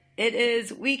It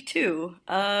is week 2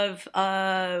 of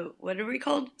what are we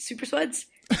called? Super Spuds?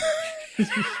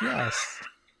 Yes.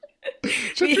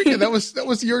 Chandrika, that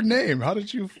was your name. How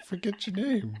did you forget your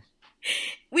name?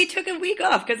 We took a week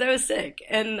off because I was sick,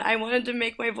 and I wanted to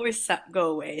make my voice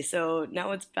go away. So now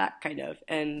it's back, kind of.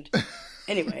 And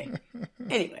anyway,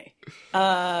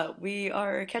 we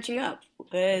are catching up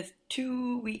with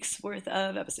 2 weeks worth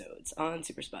of episodes on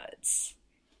Super Spuds,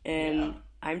 and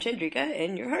I'm Chandrika,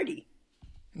 and you're Hardy.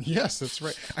 Yes, that's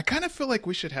right. I kind of feel like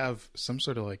we should have some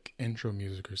sort of like intro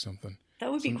music or something.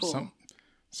 That would be cool.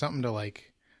 Something to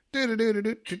like do,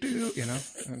 you know,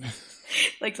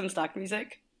 like some stock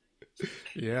music.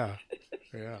 Yeah.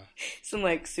 Some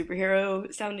like superhero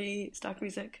soundy stock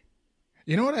music.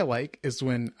 You know what I like is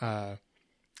when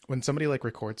somebody like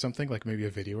records something, like maybe a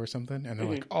video or something, and they're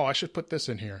like, "Oh, I should put this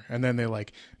in here," and then they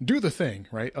like do the thing,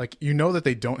 right? Like you know that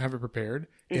they don't have it prepared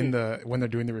when they're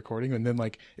doing the recording, and then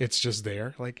like it's just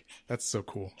there. Like that's so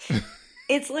cool.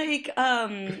 It's like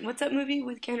what's that movie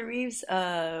with Keanu Reeves?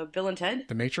 Bill and Ted.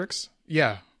 The Matrix.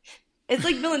 Yeah. It's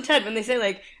like Bill and Ted when they say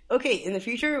like, "Okay, in the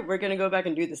future we're gonna go back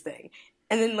and do this thing,"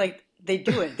 and then like they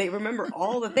do it. They remember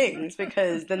all the things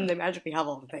because then they magically have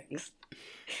all the things.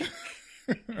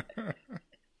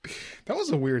 That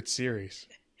was a weird series.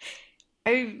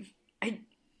 I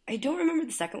don't remember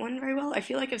the second one very well. I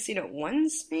feel like I've seen it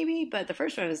once, maybe, but the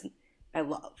first one is I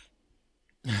love.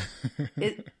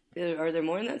 Are there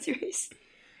more in that series?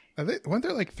 Weren't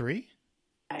there like 3?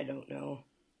 I don't know.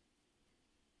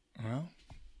 Well.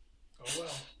 Oh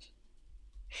well.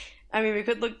 I mean, we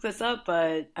could look this up,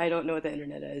 but I don't know what the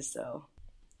internet is, so.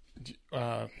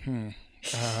 I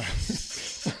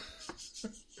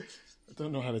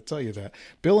don't know how to tell you that.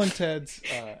 Bill and Ted's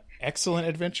Excellent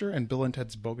Adventure and Bill and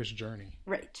Ted's Bogus Journey.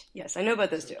 Right. Yes, I know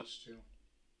about those two.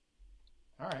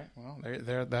 All right. Well,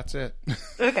 there. That's it.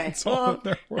 Okay. That's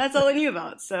all I knew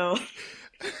about. So,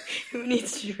 who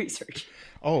needs to do research?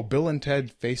 Oh, Bill and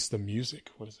Ted Face the Music.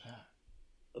 What is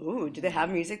that? Ooh, do they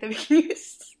have music that we can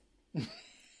use?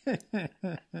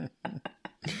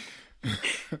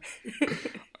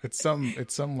 It's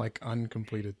some like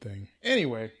uncompleted thing.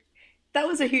 Anyway. That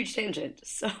was a huge tangent,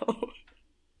 so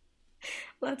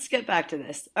let's get back to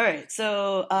this. All right,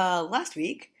 so last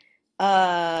week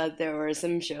there were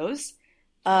some shows.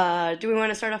 Do we want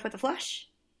to start off with The Flash?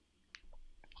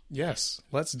 Yes,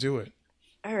 let's do it.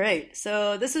 All right,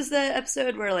 so this is the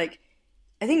episode where, like,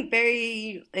 I think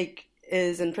Barry, like,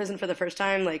 is in prison for the first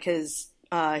time. Like, he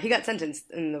got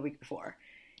sentenced in the week before.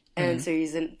 And so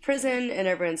he's in prison, and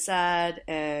everyone's sad,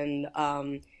 and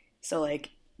so,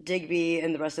 like, Digby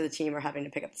and the rest of the team are having to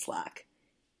pick up the slack.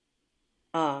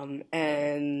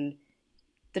 And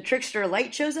the trickster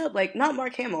Light shows up, like, not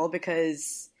Mark Hamill,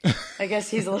 because I guess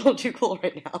he's a little too cool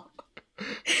right now.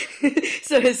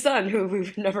 So his son, who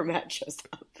we've never met, shows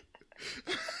up.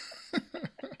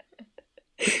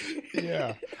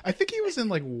 Yeah. I think he was in,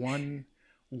 like, one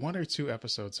or 2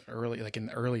 episodes early, like, in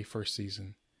the early first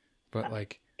season. But,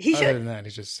 like, other than that,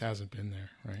 he just hasn't been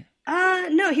there, right?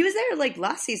 No, he was there like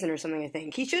last season or something, I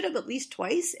think. He showed up at least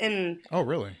twice, and... Oh,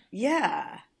 really?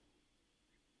 Yeah.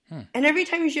 And every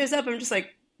time he shows up, I'm just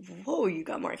like, whoa, you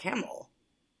got Mark Hamill.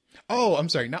 Oh, I'm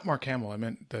sorry, not Mark Hamill. I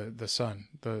meant the son,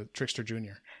 the Trickster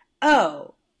Jr.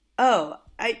 Oh,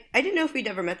 I didn't know if we'd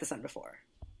ever met the son before.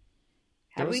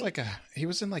 He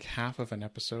was in like half of an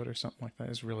episode or something like that.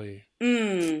 It's really...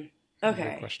 okay.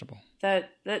 Really questionable. That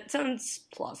sounds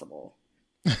plausible.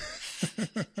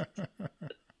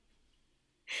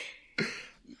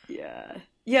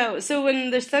 Yeah, so when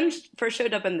the son first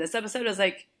showed up in this episode, I was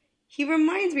like, he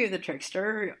reminds me of the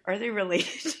Trickster. Are they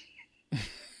related?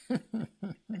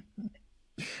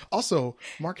 Also,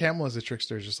 Mark Hamill as a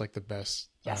trickster is just like the best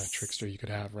trickster you could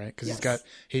have, right? Because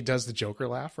he does the Joker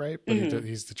laugh, right? But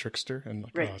he's the trickster, and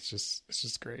like, it's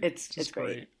just great. It's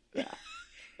great. Yeah.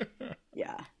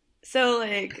 Yeah. So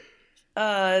like,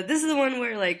 this is the one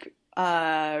where like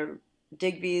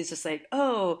Digby is just like,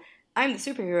 oh, I'm the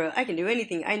superhero. I can do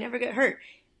anything. I never get hurt.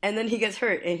 And then he gets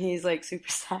hurt, and he's like super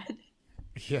sad.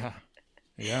 Yeah.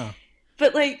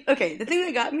 But like, okay, the thing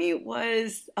that got me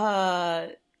was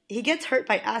he gets hurt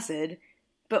by acid,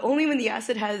 but only when the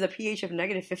acid has a pH of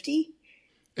 -50.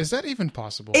 Is that even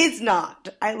possible? It's not.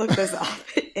 I looked this up.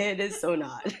 It is so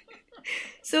not.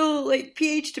 So like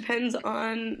pH depends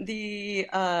on the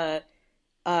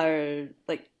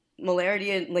like molarity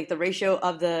and like the ratio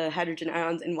of the hydrogen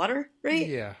ions in water, right?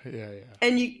 Yeah.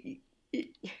 And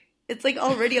it's like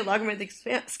already a logarithmic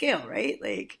scale, right?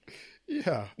 Like,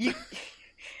 yeah.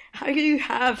 How do you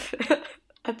have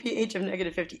a pH of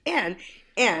 -50?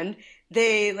 And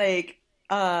they like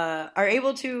are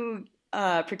able to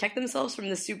protect themselves from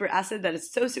the super acid that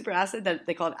is so super acid that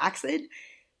they call it acid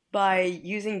by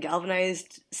using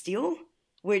galvanized steel,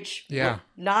 which would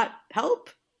not help.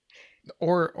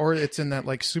 Or it's in that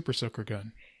like super soaker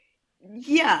gun.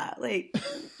 Yeah, like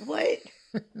what?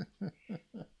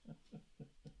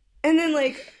 And then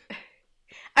like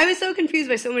I was so confused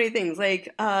by so many things.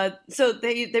 Like so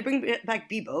they bring back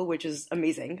Bebo, which is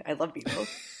amazing. I love Bebo.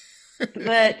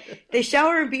 But they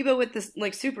shower Bebo with this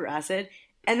like super acid,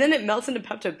 and then it melts into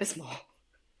Pepto-Bismol.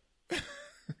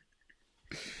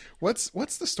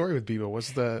 What's the story with Bebo?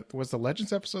 Was the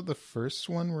Legends episode the first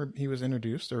one where he was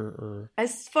introduced, or?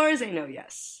 As far as I know,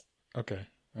 yes. Okay.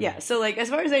 Yeah, so like as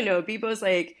far as I know, Bebo's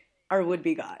like our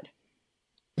would-be god.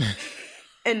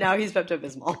 And now he's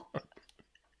Pepto-Bismol.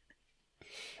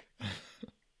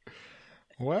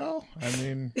 Well, I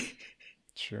mean,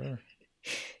 sure.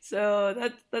 So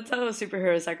that's how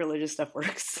superhero sacrilegious stuff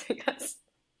works, I guess.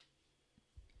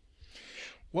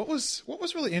 What was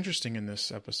really interesting in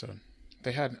this episode?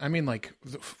 They had, I mean, like,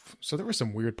 so there were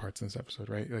some weird parts in this episode,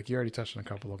 right? Like you already touched on a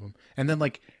couple of them, and then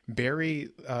like Barry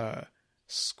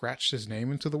scratched his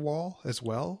name into the wall as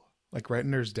well, like right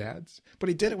under his dad's, but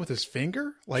he did it with his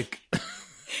finger, like.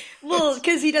 Well,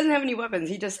 because he doesn't have any weapons.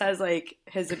 He just has like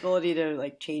his ability to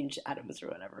like change atoms or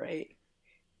whatever, right?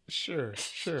 Sure.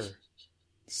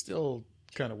 Still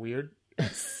kind of weird.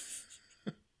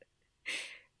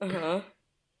 Uh-huh.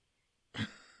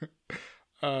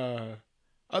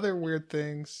 Other weird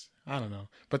things, I don't know.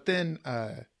 But then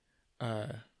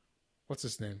what's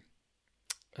his name?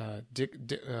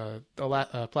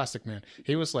 Plastic Man.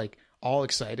 He was like all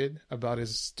excited about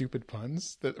his stupid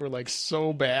puns that were like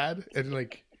so bad, and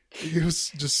like he was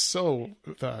just so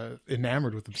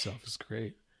enamored with himself. It's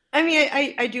great. I mean,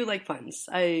 I do like puns.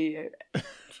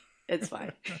 It's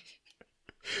fine.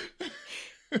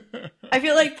 I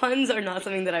feel like puns are not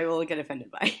something that I will get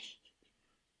offended by.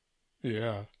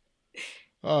 Yeah.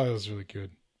 Oh, it was really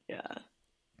good. Yeah.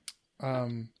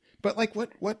 But like,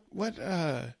 what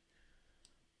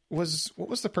was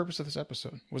the purpose of this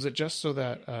episode? Was it just so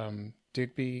that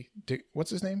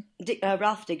what's his name?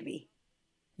 Ralph Digby.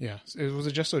 Yeah. Was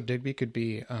it just so Digby could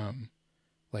be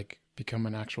like become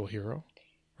an actual hero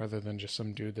rather than just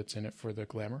some dude that's in it for the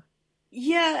glamour?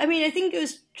 Yeah, I mean, I think it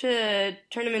was to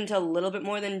turn him into a little bit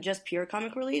more than just pure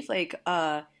comic relief. Like,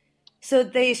 so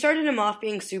they started him off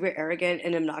being super arrogant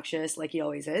and obnoxious, like he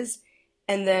always is,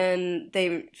 and then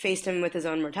they faced him with his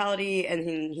own mortality, and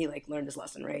he like learned his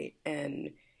lesson, right?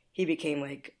 And he became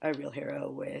like a real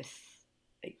hero with,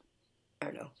 like, I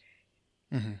don't know.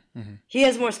 Mm-hmm, mm-hmm. He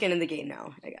has more skin in the game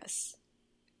now, I guess.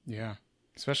 Yeah,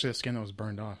 especially the skin that was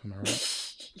burned off. Am I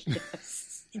right?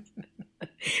 Yes,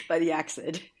 by the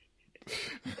acid.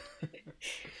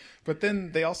 But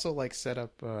then they also like set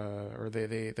up, or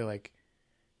they like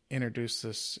introduced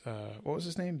this. What was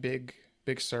his name? Big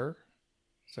Sir.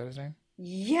 Is that his name?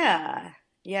 Yeah,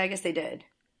 I guess they did.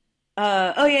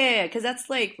 Oh yeah, because that's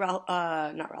like Ralph,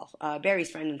 not Ralph,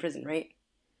 Barry's friend in prison, right?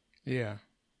 Yeah.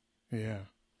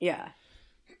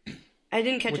 I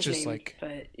didn't catch Which his is name, like,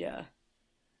 but yeah.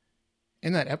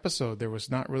 In that episode, there was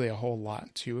not really a whole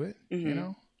lot to it, you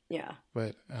know. Yeah.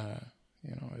 But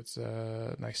you know, it's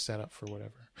a nice setup for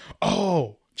whatever.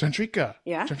 Oh, Chandrika.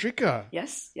 Yeah. Chandrika.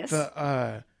 Yes.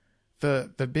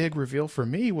 The big reveal for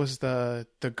me was the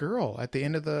girl at the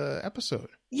end of the episode.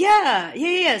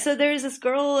 Yeah. So there's this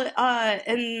girl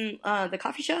in the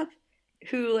coffee shop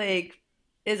who like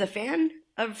is a fan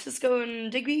of Cisco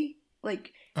and Digby.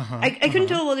 Like, I couldn't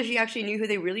tell whether she actually knew who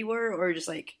they really were or just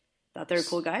like thought they were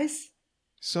cool guys.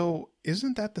 So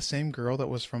isn't that the same girl that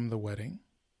was from the wedding?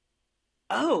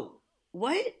 Oh,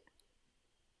 what?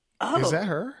 Oh, is that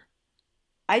her?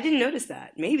 I didn't notice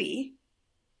that. Maybe.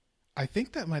 I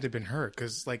think that might have been her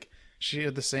because like she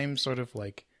had the same sort of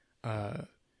like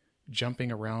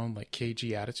jumping around like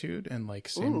cagey attitude and like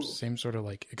same sort of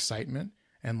like excitement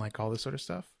and like all this sort of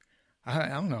stuff. I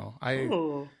don't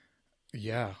know.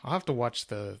 Yeah, I'll have to watch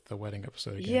the wedding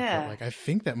episode again. Yeah, but, like I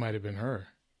think that might have been her.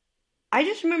 I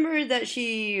just remember that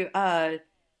she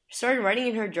started writing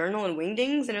in her journal in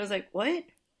wingdings, and I was like, "What?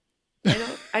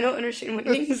 I don't understand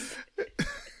wingdings."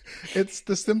 It's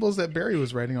the symbols that Barry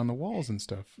was writing on the walls and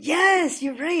stuff. Yes,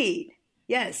 you're right.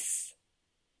 Yes,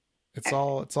 it's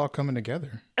all coming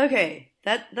together. Okay,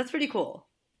 that's pretty cool.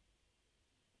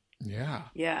 Yeah.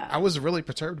 I was really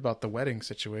perturbed about the wedding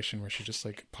situation where she just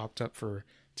like popped up for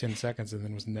 10 seconds and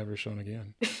then was never shown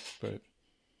again. But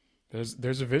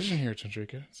there's a vision here,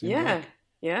 Chandrika.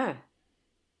 Yeah.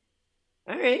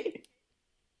 All right.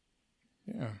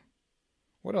 Yeah.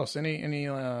 What else? Any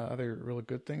other really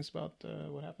good things about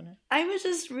what happened here? I was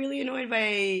just really annoyed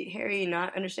by Harry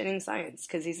not understanding science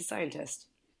because he's a scientist.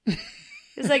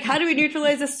 It's like, how do we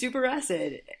neutralize a super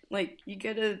acid? Like, you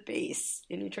get a base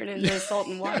and you turn it into salt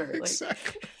and water. Yeah,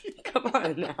 exactly. Like, come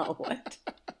on now, what?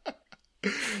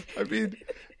 I mean,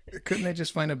 couldn't they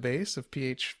just find a base of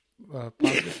pH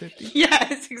positive 50?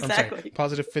 Yes, I'm sorry, exactly.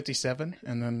 positive 57,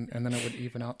 and then it would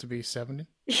even out to be 70.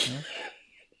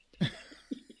 Yeah?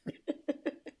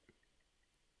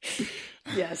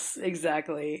 Yes,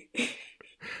 exactly.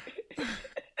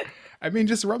 I mean,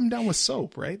 just rub them down with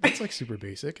soap, right? That's like super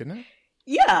basic, isn't it?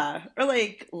 Yeah, or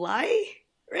like lie,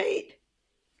 right?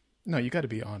 No, you got to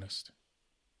be honest.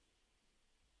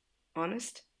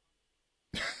 Honest?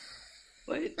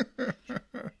 What?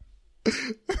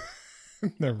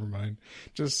 Never mind.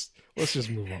 Let's just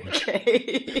move on.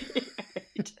 Okay.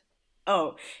 Right.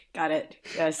 Oh, got it.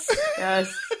 Yes,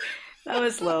 yes. That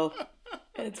was slow.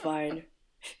 It's fine.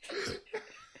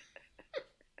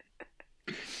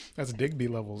 That's Digby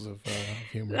levels of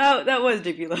humor. That was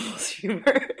Digby levels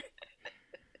humor.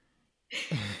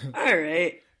 All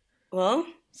right. Well,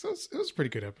 So it was a pretty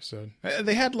good episode.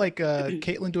 They had like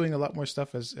Caitlin doing a lot more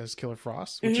stuff as Killer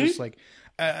Frost, which is like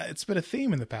it's been a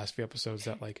theme in the past few episodes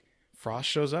that like Frost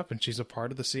shows up and she's a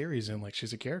part of the series and like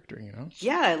she's a character, you know?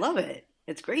 yeah, I love it.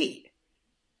 It's great.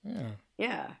 Yeah.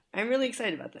 Yeah, I'm really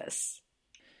excited about this.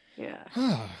 Yeah.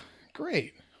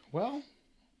 Great. Well,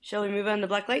 Shall we move on to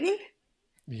Black Lightning?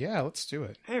 yeah, let's do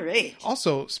it. All right.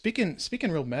 Also, speaking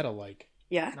real meta, like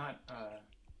Yeah. not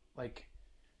like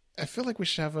I feel like we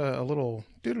should have a little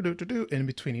do in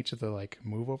between each of the like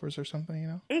move overs or something, you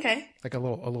know? Okay. Like a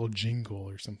little jingle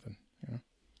or something, you know?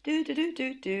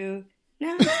 Do.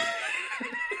 No.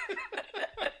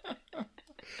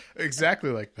 Exactly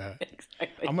like that.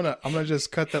 Exactly. I'm gonna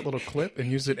just cut that little clip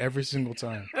and use it every single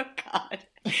time. Oh God.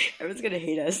 Everyone's gonna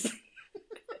hate us.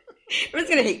 Everyone's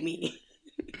gonna hate me.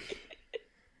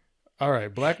 All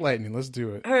right, Black Lightning, let's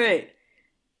do it. All right.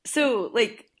 So,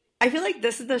 like, I feel like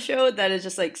this is the show that is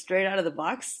just like straight out of the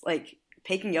box, like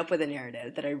picking up with a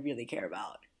narrative that I really care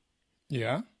about.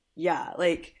 Yeah? Yeah,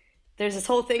 like there's this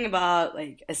whole thing about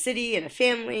like a city and a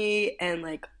family and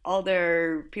like all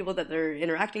their people that they're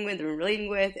interacting with and relating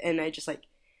with, and I just like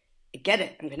I get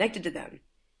it. I'm connected to them.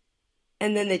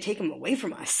 And then they take them away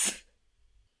from us.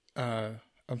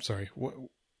 I'm sorry.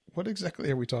 What exactly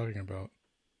are we talking about?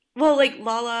 Well, like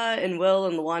Lala and Will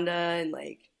and Lawanda and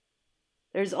like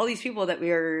there's all these people that we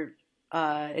are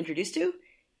introduced to,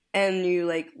 and you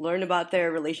like learn about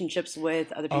their relationships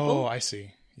with other people. Oh, I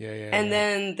see. Yeah. And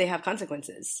then they have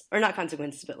consequences. Or not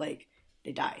consequences, but like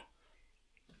they die.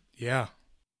 Yeah.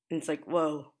 And it's like,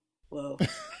 whoa.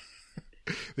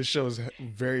 This show is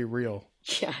very real.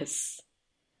 Yes.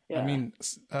 Yeah. I mean,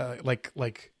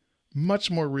 like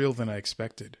much more real than I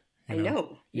expected. I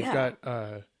know. You've Yeah.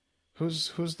 got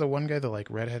who's the one guy, the like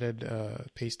redheaded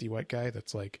pasty white guy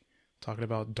that's like talking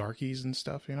about darkies and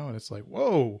stuff, you know? And it's like,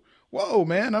 whoa,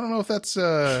 man. I don't know if that's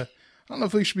I don't know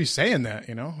if we should be saying that,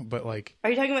 you know? But like, Are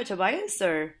you talking about Tobias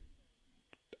or?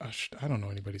 I don't know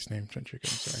anybody's name. I'm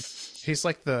sorry. He's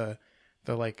like the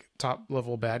like top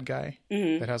level bad guy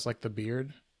that has like the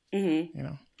beard. Mm-hmm. You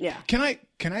know? Yeah. Can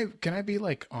I be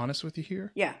like honest with you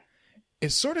here? Yeah. It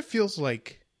sort of feels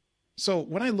like, so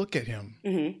when I look at him,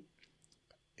 Mm-hmm.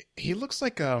 he looks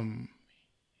like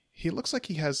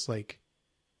he has like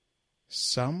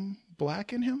some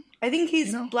black in him. I think he's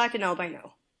You know? black and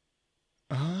albino.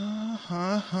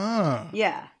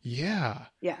 Yeah. Yeah.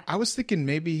 Yeah. I was thinking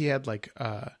maybe he had like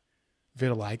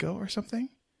vitiligo or something.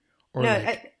 Or No,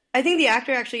 like, I think the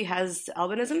actor actually has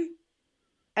albinism.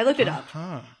 I looked it up.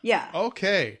 Yeah.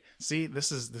 Okay. See,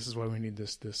 this is why we need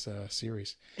this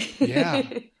series. Yeah.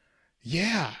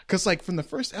 Yeah. Because like from the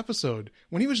first episode,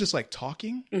 when he was just like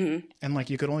talking and like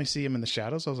you could only see him in the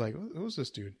shadows, I was like, who's this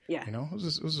dude? Yeah. You know,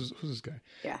 who's this guy?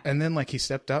 Yeah. And then like he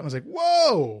stepped out and I was like,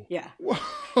 whoa. Yeah.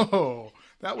 Whoa.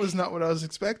 That was not what I was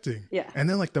expecting. Yeah. And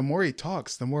then like the more he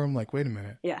talks, the more I'm like, wait a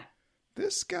minute. Yeah.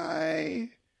 This guy,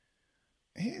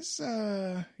 he's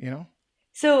you know.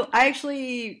 So I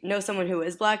actually know someone who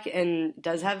is black and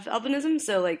does have albinism.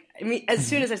 So like, I mean, as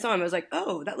soon as I saw him, I was like,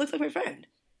 oh, that looks like my friend.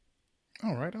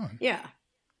 Oh, right on. Yeah.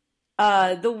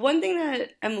 The one thing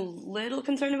that I'm a little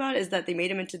concerned about is that they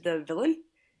made him into the villain.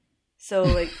 So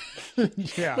like,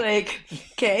 Yeah. like,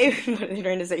 okay, what are they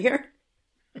trying to say here?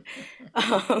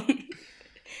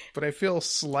 But I feel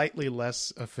slightly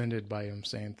less offended by him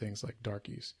saying things like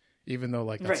darkies, even though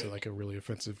like that's Right. like a really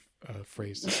offensive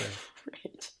phrase to say.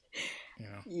 Right. You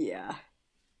know. Yeah.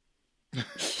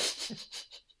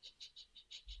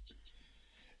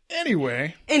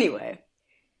 Anyway.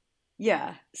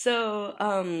 Yeah. So,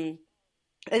 I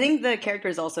think the character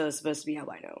is also supposed to be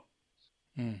albino.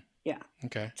 Yeah.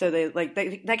 Okay. So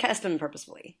they cast him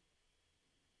purposefully.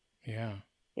 Yeah.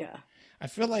 Yeah. I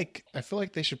feel like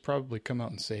they should probably come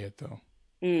out and say it though.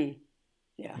 Mm.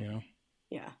 Yeah. You know?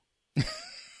 Yeah.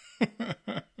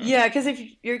 Yeah, because if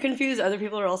you're confused, other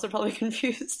people are also probably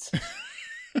confused.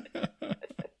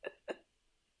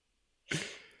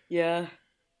 Yeah.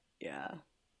 Yeah.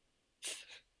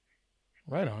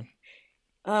 Right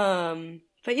on.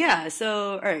 But yeah,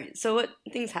 so all right, so what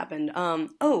things happened?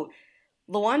 Oh,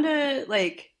 Lawanda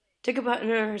like took it upon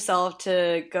herself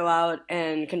to go out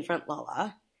and confront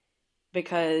Lala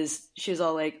because she was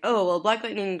all like, "Oh, well, Black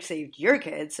Lightning saved your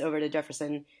kids over to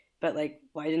Jefferson, but like,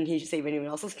 why didn't he save anyone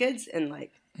else's kids?" And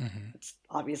like, it's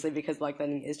obviously because Black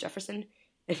Lightning is Jefferson,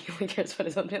 and he only cares about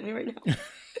his own family right now.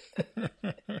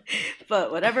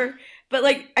 But whatever. But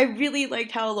like, I really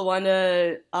liked how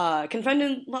Lawanda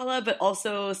confronted Lala, but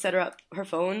also set her up her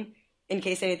phone in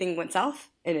case anything went south,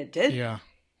 and it did. Yeah.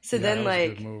 So Yeah, then, that was a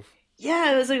like, good move.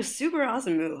 yeah, it was like a super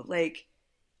awesome move. Like,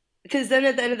 because then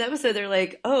at the end of the episode, they're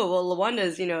like, "Oh, well,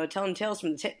 Lawanda's telling tales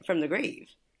from the grave."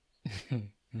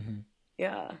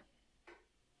 Yeah,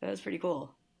 that was pretty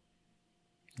cool.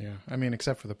 Yeah, I mean,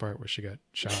 except for the part where she got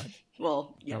shot.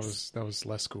 Well, yes, that was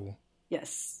less cool.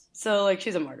 yes. So like,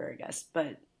 she's a martyr, I guess,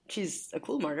 but she's a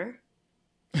cool martyr.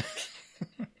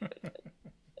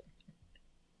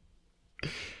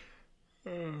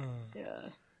 Yeah.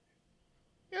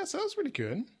 Yeah, so that was pretty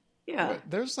good. Yeah. But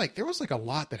there was like a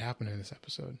lot that happened in this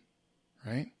episode,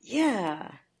 right?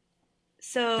 Yeah.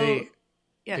 So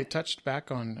they touched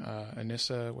back on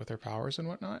Anissa with her powers and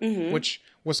whatnot, which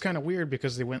was kind of weird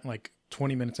because they went like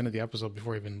 20 minutes into the episode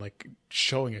before even like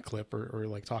showing a clip or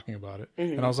like talking about it.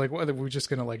 And I was like, what, are we just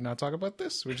gonna like not talk about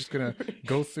this? We're just gonna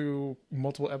go through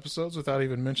multiple episodes without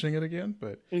even mentioning it again.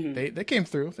 But they came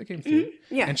through. They came through.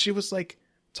 Yeah. And she was like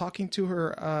talking to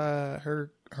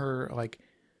her like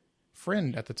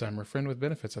friend at the time, her friend with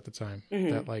benefits at the time,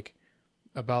 that like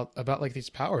about like these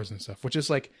powers and stuff, which is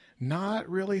like not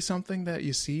really something that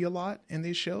you see a lot in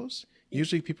these shows.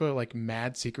 Usually people are like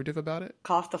mad secretive about it.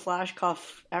 Cough the Flash,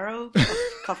 cough Arrow,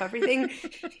 cough everything.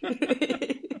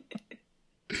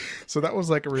 So that was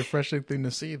like a refreshing thing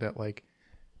to see, that like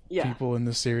Yeah. people in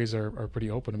this series are pretty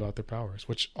open about their powers,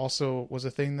 which also was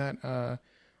a thing that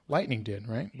Lightning did,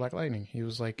 right? Black Lightning. He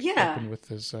was like Yeah. open with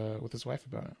his wife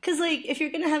about it. Because, like, if you're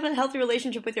going to have a healthy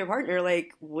relationship with your partner,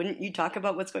 like, wouldn't you talk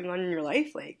about what's going on in your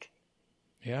life? Like,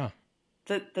 Yeah.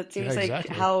 that seems Yeah, like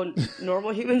exactly. how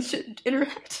normal humans should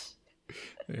interact.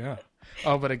 Yeah.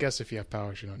 Oh, but I guess if you have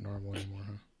powers, you're not normal anymore,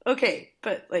 huh? Okay,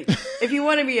 but, like, if you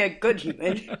want to be a good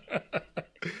human.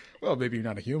 Well, maybe you're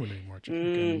not a human anymore. Chick.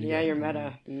 Again, Yeah, got- you're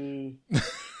meta.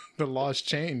 The laws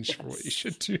change for what you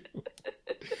should do.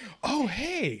 Oh,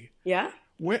 hey. Yeah?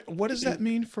 What does that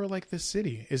mean for like this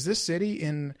city? Is this city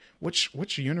in which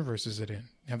universe is it in?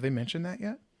 Have they mentioned that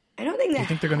yet? I don't think Do you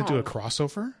think they're going to do a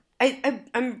crossover?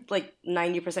 I'm like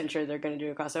 90% sure they're going to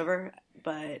do a crossover,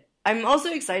 but I'm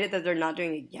also excited that they're not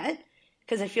doing it yet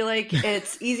because I feel like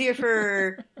it's easier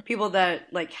for people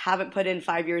that like haven't put in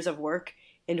 5 years of work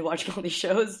into watching all these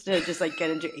shows to just like get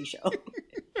into a show.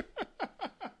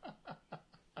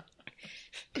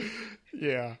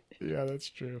 Yeah, that's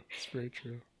true. It's very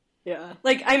true. Yeah.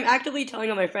 Like, I'm actively telling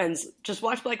all my friends, just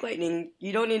watch Black Lightning.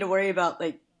 You don't need to worry about,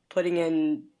 like, putting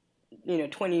in,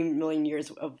 20 million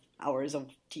hours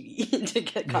of TV to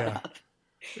get caught Yeah. up.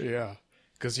 Yeah,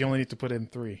 because you only need to put in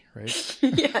 3, right?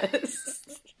 Yes.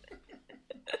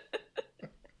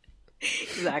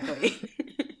 Exactly.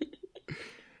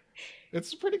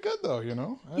 It's pretty good though, I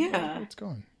Yeah. like where it's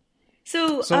going.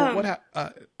 So What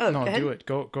happened? go No, ahead. do it.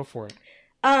 Go for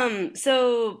it.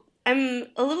 So I'm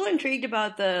a little intrigued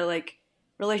about the, like,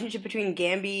 relationship between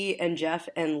Gamby and Jeff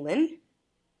and Lynn.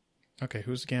 Okay,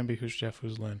 who's Gamby? Who's Jeff?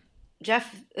 Who's Lynn?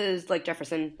 Jeff is, like,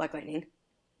 Jefferson, Black Lightning.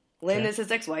 Lynn Okay. is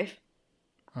his ex-wife.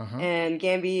 Uh-huh. And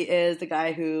Gamby is the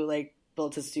guy who, like,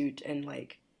 builds his suit and,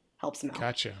 like, helps him out.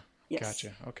 Gotcha. Yes.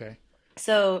 Gotcha. Okay.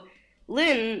 So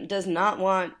Lynn does not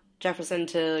want Jefferson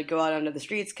to go out onto the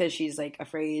streets because she's, like,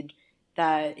 afraid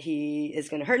that he is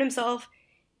going to hurt himself.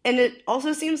 And it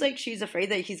also seems like she's afraid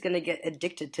that he's going to get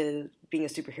addicted to being a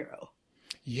superhero.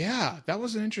 Yeah, that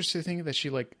was an interesting thing that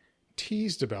she like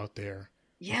teased about there.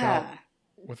 Yeah.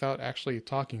 Without actually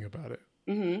talking about it.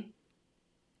 Mm-hmm.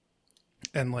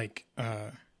 And like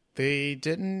they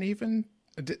didn't even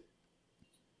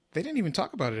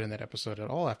talk about it in that episode at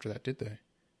all after that, did they?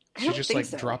 I She don't just think like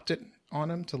so. dropped it on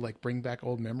him to like bring back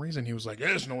old memories, and he was like,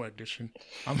 "There's no addiction.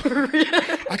 I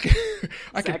can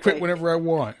Exactly. quit whenever I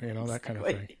want," that kind of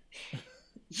thing.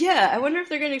 Yeah, I wonder if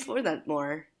they're going to explore that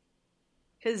more.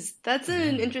 Because that's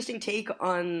an interesting take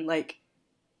on, like,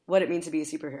 what it means to be a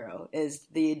superhero, is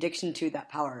the addiction to that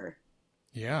power,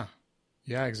 Yeah,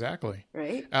 exactly.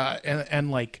 right?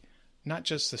 And like not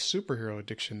just the superhero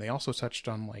addiction, they also touched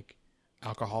on like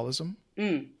alcoholism.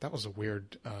 That was a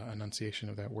weird enunciation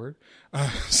of that word.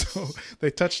 So they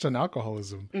touched on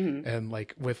alcoholism and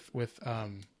like with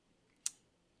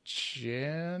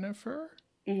Jennifer.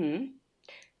 Yes.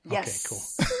 Okay,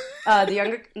 cool.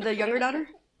 The younger daughter.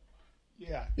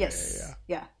 Yeah. Yes.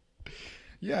 Yeah.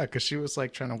 Yeah, because she was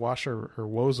like trying to wash her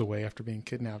woes away after being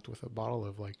kidnapped with a bottle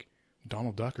of like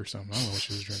Donald Duck or something. I don't know what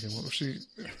she was drinking. What was she?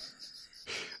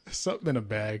 Something in a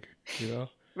bag, you know?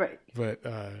 Right. But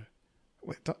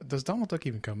wait, does Donald Duck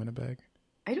even come in a bag?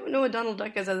 I don't know what Donald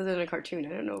Duck is other than a cartoon. I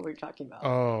don't know what we're talking about.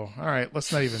 Oh, all right. Let's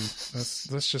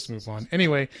just move on.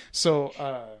 Anyway, so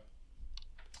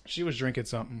she was drinking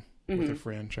something with her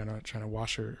friend, trying to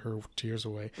wash her tears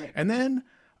away, and then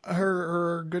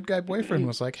her good guy boyfriend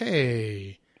was like,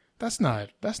 "Hey, that's not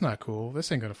cool.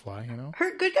 This ain't gonna fly," you know.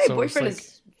 Her good guy boyfriend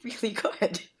is really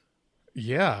good.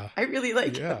 Yeah, I really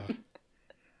like him.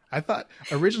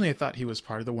 Originally I thought he was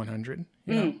part of the 100.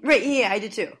 You know? Right? Yeah, I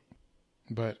did too.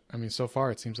 But I mean, so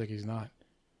far it seems like he's not.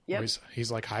 Yeah,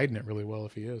 he's like hiding it really well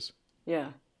if he is. Yeah.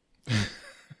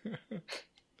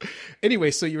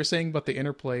 Anyway, so you were saying about the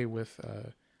interplay with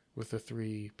the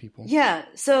three people. Yeah.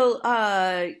 So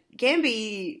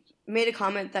Gamby made a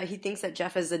comment that he thinks that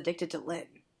Jeff is addicted to Lynn.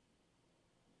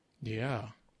 Yeah.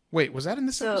 Wait, was that in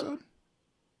this episode?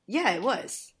 Yeah, it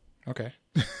was. Okay.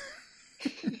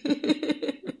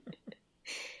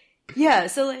 Yeah.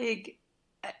 So like,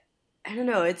 I don't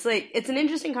know. It's like it's an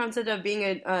interesting concept of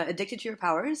being addicted to your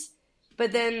powers,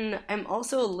 but then I'm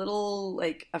also a little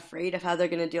like afraid of how they're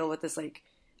going to deal with this. Like,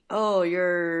 oh,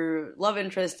 your love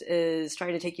interest is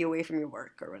trying to take you away from your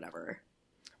work or whatever.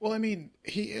 Well, I mean,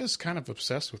 he is kind of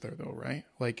obsessed with her, though, right?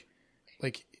 Like,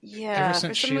 yeah, ever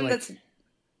since for someone that's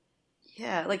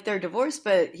like they're divorced,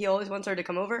 but he always wants her to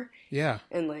come over. Yeah,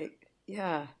 and like,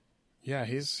 yeah,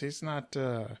 he's not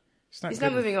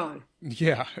moving on.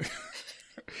 Yeah.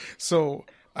 So,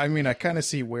 I mean, I kind of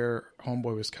see where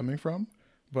Homeboy was coming from,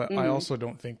 but I also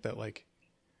don't think that like.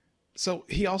 So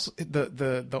he also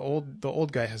the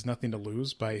old guy has nothing to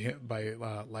lose by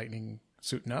Lightning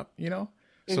suiting up, you know.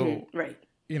 So right,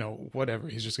 you know, whatever.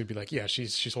 He's just gonna be like, yeah,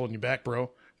 she's holding you back,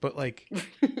 bro. But like,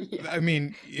 yeah. I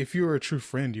mean, if you were a true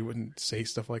friend, you wouldn't say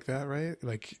stuff like that, right?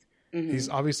 Like, he's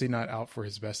obviously not out for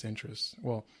his best interests.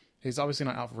 Well, he's obviously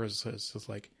not out for his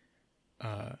like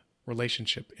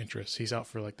relationship interests. He's out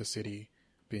for like the city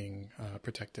being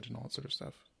protected and all that sort of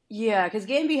stuff. Yeah, because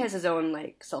Gamby has his own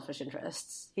like selfish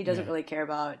interests. He doesn't really care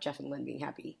about Jeff and Lynn being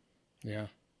happy. Yeah.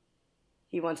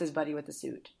 He wants his buddy with the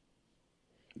suit.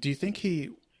 Do you think he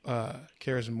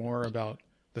cares more about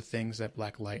the things that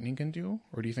Black Lightning can do,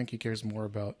 or do you think he cares more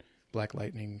about Black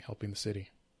Lightning helping the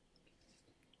city?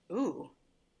 Ooh.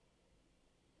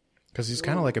 Because he's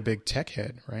kind of like a big tech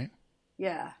head, right?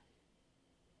 Yeah.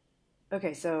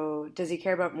 Okay, so does he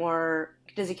care more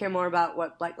about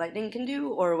what Black Lightning can do,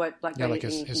 or what Black Lightning like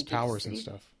his powers and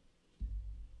stuff,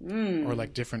 or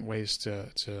like different ways to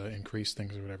increase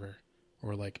things or whatever,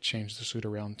 or like change the suit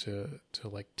around to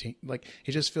like like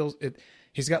he just feels it.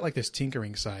 He's got like this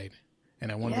tinkering side,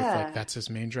 and I wonder if like that's his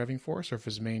main driving force, or if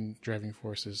his main driving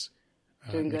force is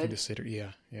making the city.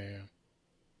 Yeah.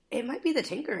 It might be the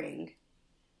tinkering.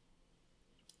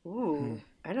 Ooh,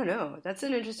 I don't know. That's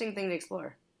an interesting thing to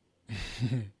explore.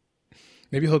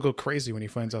 Maybe he'll go crazy when he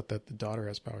finds out that the daughter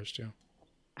has powers too.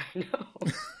 I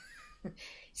know.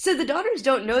 So the daughters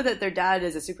don't know that their dad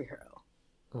is a superhero.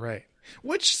 Right.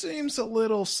 Which seems a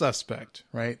little suspect,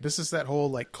 right? This is that whole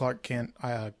like Clark Kent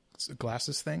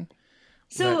glasses thing.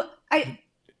 So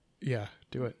Yeah,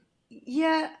 do it.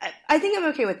 Yeah, I think I'm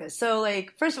okay with this. So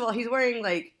like, first of all, he's wearing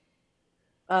like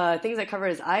things that cover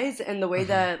his eyes, and the way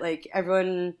that like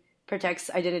everyone protects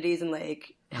identities and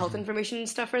like health information and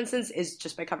stuff, for instance, is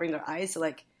just by covering their eyes. So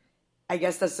like, I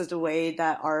guess that's just a way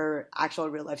that our actual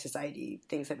real life society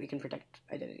thinks that we can protect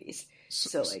identities.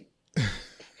 So like,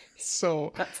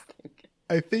 so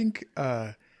I think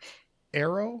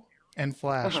Arrow and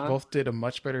Flash both did a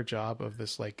much better job of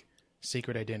this like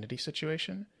secret identity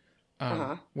situation.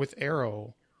 With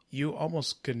Arrow, you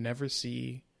almost could never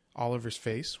see Oliver's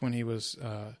face when he was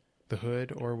the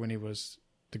Hood, or when he was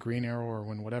the Green Arrow, or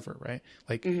when whatever, right?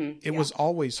 Like it was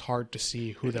always hard to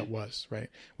see who that was, right?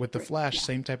 With the Flash,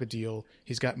 same type of deal.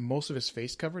 He's got most of his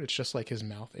face covered. It's just like his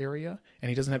mouth area, and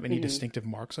he doesn't have any distinctive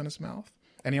marks on his mouth.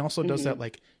 And he also does that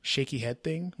like shaky head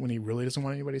thing when he really doesn't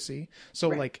want anybody to see. So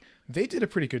like they did a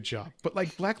pretty good job. But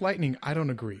like Black Lightning, I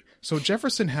don't agree. So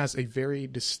Jefferson has a very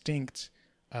distinct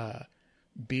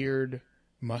beard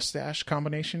mustache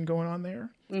combination going on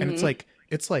there, and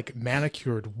it's like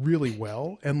manicured really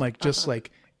well, and like just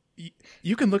like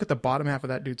you can look at the bottom half of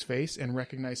that dude's face and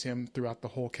recognize him throughout the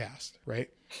whole cast, right?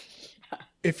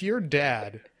 If your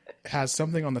dad has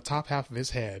something on the top half of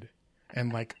his head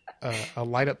and like a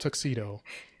light up tuxedo,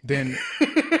 then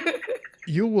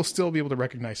you will still be able to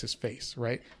recognize his face,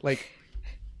 right? Like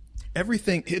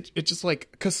everything, it just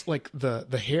like, cause like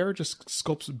the hair just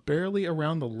sculpts barely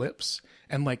around the lips,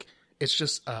 and like it's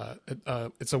just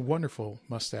it's a wonderful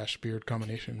mustache beard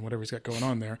combination, whatever he's got going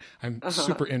on there. I'm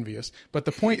super envious. But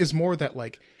the point is more that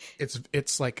like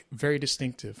it's like very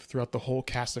distinctive throughout the whole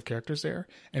cast of characters there.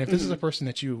 And if this is a person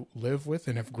that you live with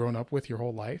and have grown up with your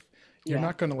whole life, you're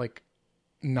not going to like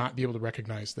not be able to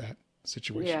recognize that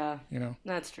situation. Yeah, you know,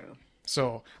 that's true.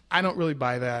 So I don't really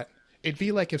buy that. It'd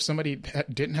be like if somebody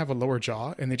didn't have a lower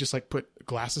jaw and they just like put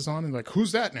glasses on and like,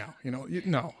 who's that now? You know,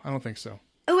 no, I don't think so.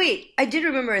 Oh, wait, I did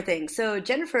remember a thing. So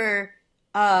Jennifer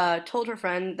told her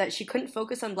friend that she couldn't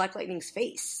focus on Black Lightning's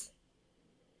face.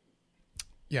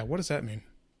 Yeah, what does that mean?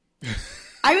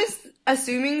 I was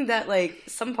assuming that, like,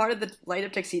 some part of the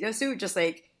light-up tuxedo suit just,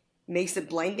 like, makes it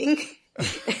blinding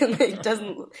and, like,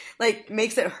 doesn't, like,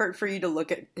 makes it hurt for you to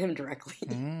look at him directly.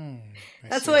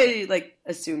 That's why I, like,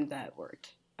 assumed that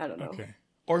worked. I don't know. Okay.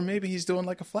 Or maybe he's doing,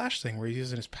 like, a Flash thing where he's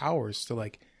using his powers to,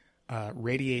 like,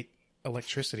 radiate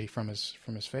electricity from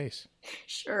his face.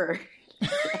 Sure.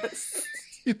 Yes.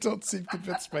 You don't seem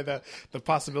convinced by the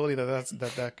possibility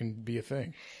that can be a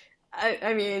thing.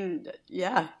 I mean,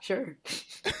 yeah, sure.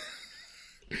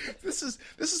 This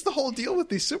is the whole deal with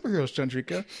these superheroes,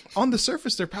 Chandrika. On the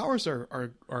surface, their powers are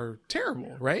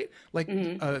terrible, right? Like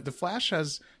the Flash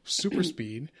has super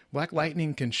speed. Black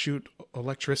Lightning can shoot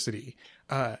electricity.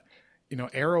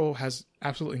 Arrow has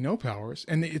absolutely no powers,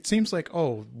 and it seems like,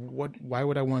 why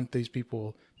would I want these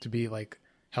people to be like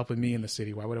helping me in the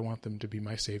city? Why would I want them to be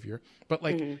my savior? But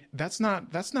like that's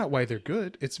not why they're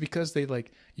good. It's because they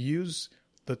like use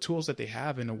the tools that they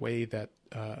have in a way that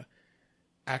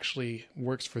actually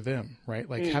works for them, right?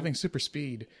 Like having super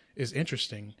speed is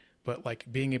interesting, but like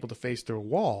being able to phase through a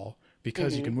wall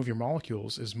because you can move your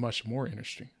molecules is much more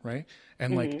interesting, right?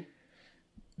 And like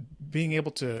being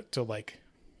able to like,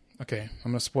 okay,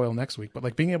 I'm going to spoil next week, but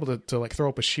like being able to like throw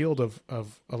up a shield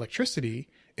of electricity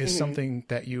is something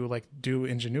that you like do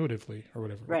ingenuitively or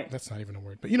whatever. Right. That's not even a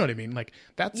word, but you know what I mean? Like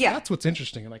that's what's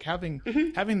interesting. Like having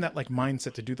that like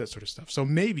mindset to do that sort of stuff. So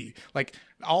maybe like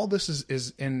all this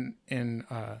is in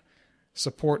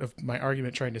support of my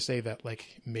argument trying to say that like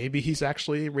maybe he's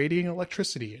actually radiating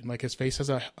electricity and like his face has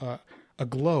a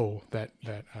glow that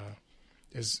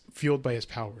is fueled by his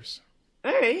powers.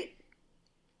 All right.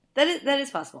 That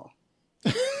is possible.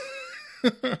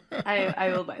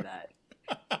 I will buy that.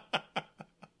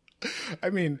 I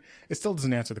mean, it still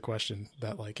doesn't answer the question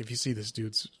that, like, if you see this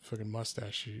dude's fucking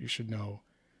mustache, you should know.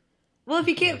 Well, if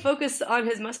you can't focus on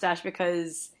his mustache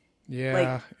because,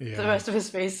 the rest of his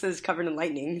face is covered in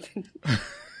lightning.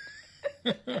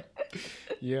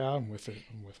 Yeah, I'm with it.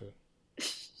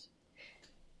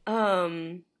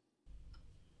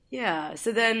 Yeah,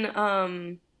 so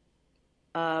then,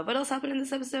 what else happened in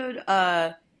this episode?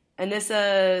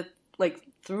 Anissa, like,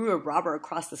 threw a robber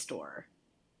across the store.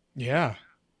 Yeah.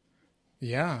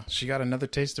 Yeah, she got another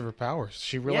taste of her powers.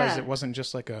 She realized it wasn't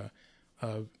just like a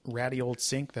ratty old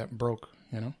sink that broke,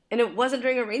 you know? And it wasn't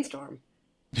during a rainstorm.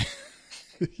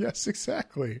 Yes,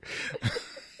 exactly.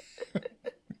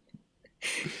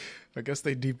 I guess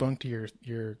they debunked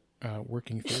your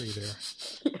working theory there.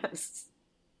 Yes.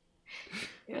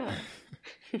 Yeah.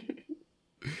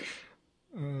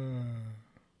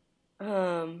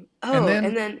 And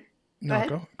then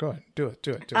no, go ahead. Do it.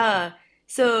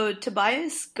 So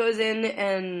Tobias goes in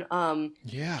and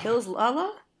kills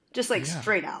Lala just like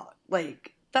straight out.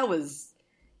 Like that was,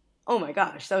 oh my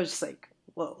gosh, that was just like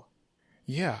whoa.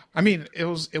 Yeah, I mean it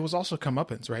was also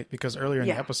comeuppance, right? Because earlier in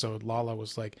the episode, Lala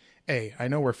was like, "Hey, I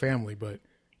know we're family, but,"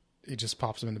 it just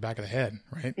pops him in the back of the head,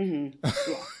 right? Mm-hmm.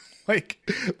 Yeah. Like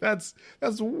that's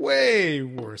way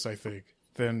worse, I think,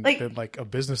 than like a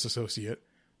business associate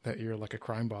that you're like a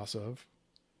crime boss of.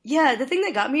 Yeah, the thing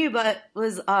that got me about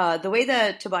was the way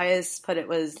that Tobias put it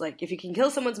was like, if you can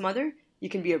kill someone's mother, you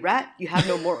can be a rat. You have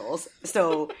no morals.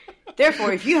 So,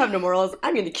 therefore, if you have no morals,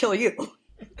 I'm going to kill you.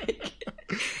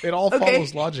 It all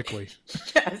follows logically.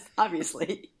 Yes,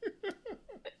 obviously.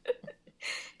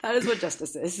 That is what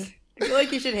justice is. I feel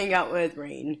like you should hang out with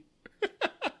Rain.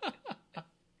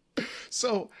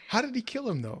 So, how did he kill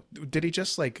him, though? Did he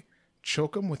just, like,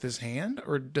 choke him with his hand?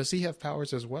 Or does he have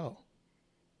powers as well?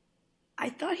 I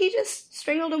thought he just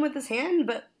strangled him with his hand,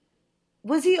 but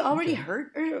was he already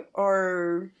hurt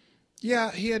or? Yeah,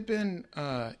 he had been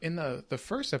in the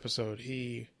first episode.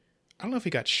 I don't know if he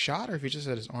got shot or if he just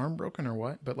had his arm broken or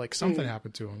what, but like something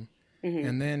happened to him.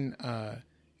 And then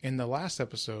in the last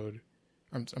episode,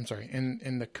 I'm sorry,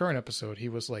 in the current episode, he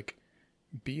was like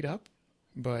beat up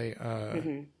by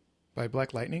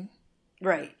Black Lightning.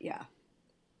 Right. Yeah.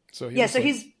 So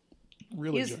he's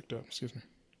really jacked up. Excuse me.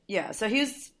 Yeah. So he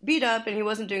was beat up and he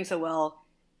wasn't doing so well,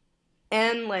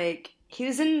 and like he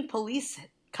was in police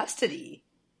custody.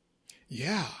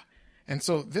 Yeah. And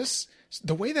so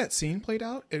the way that scene played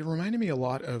out, it reminded me a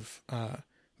lot of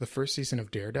the first season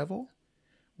of Daredevil,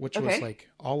 which was like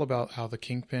all about how the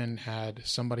Kingpin had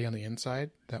somebody on the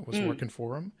inside that was working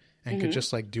for him and could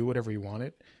just like do whatever he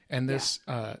wanted. And this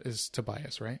is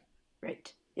Tobias, right?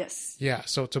 Right. Yes. Yeah.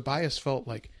 So Tobias felt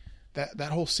like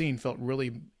that whole scene felt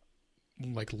really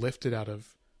like lifted out of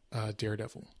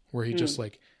Daredevil, where he just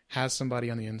like has somebody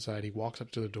on the inside. He walks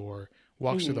up to the door,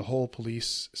 walks through the whole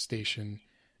police station,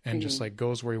 and just like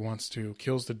goes where he wants to,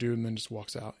 kills the dude, and then just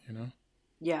walks out, you know?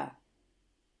 Yeah.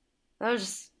 That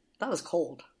was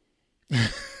cold.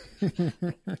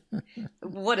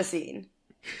 What a scene.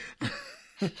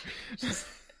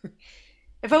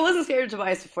 If I wasn't scared of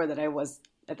Tobias before that, I was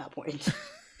at that point.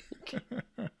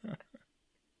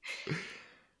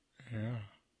 Yeah.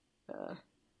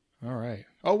 All right.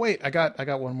 Oh wait, I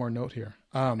got one more note here.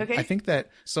 Okay. I think that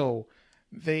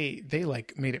they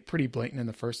like made it pretty blatant in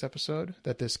the first episode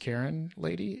that this Karen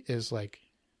lady is like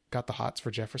got the hots for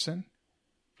Jefferson.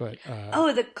 But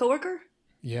the coworker?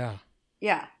 Yeah.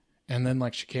 Yeah. And then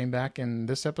like she came back in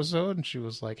this episode and she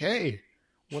was like, "Hey,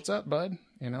 what's up, bud?"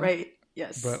 You know? Right.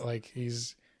 Yes. But like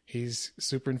he's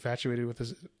super infatuated with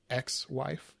his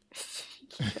ex-wife.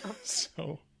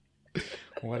 So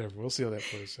whatever. We'll see how that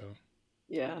plays out.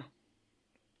 Yeah.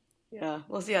 Yeah.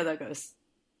 We'll see how that goes.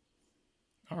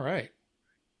 All right.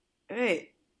 All right.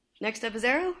 Next up is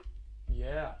Arrow?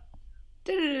 Yeah.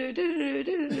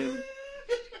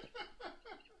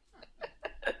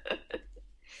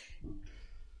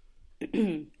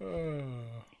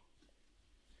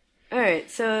 All right.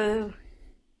 So,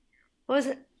 what was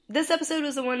it? This episode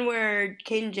was the one where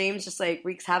Caden James just like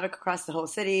wreaks havoc across the whole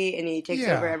city and he takes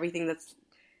over everything that's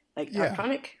like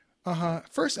electronic.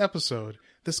 First episode,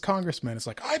 this congressman is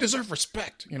like, "I deserve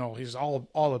respect." You know, he's all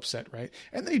upset, right?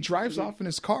 And then he drives off in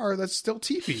his car that's still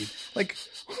TP'd. Like,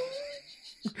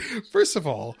 first of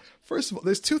all,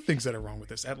 there's two things that are wrong with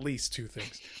this. At least two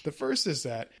things. The first is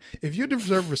that if you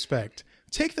deserve respect,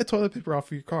 take the toilet paper off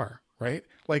of your car, right?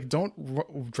 Like,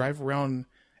 don't drive around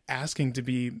asking to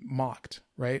be mocked,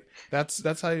 right?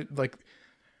 That's how, like,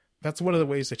 that's one of the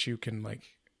ways that you can, like,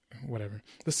 whatever.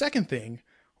 The second thing,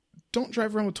 don't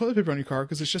drive around with toilet paper on your car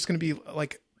because it's just going to be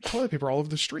like toilet paper all over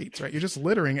the streets, right? You're just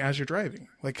littering as you're driving.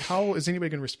 Like, how is anybody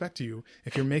going to respect you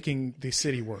if you're making the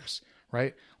city worse,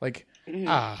 right? Like, very,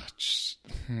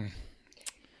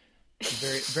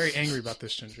 very angry about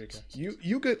this, Chandrika.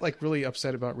 You get like really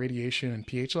upset about radiation and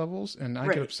pH levels, and I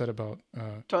get upset about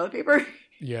toilet paper.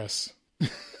 Yes.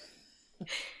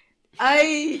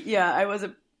 I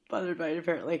wasn't bothered by it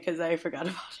apparently because I forgot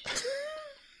about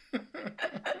it.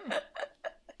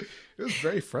 It was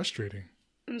very frustrating.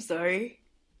 I'm sorry.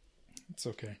 It's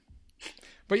okay.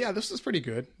 But yeah, this was pretty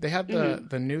good. They had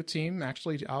the new team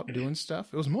actually out doing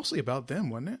stuff. It was mostly about them,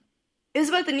 wasn't it? It was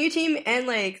about the new team and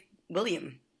like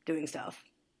William doing stuff.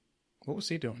 What was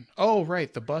he doing? Oh,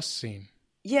 right, the bus scene.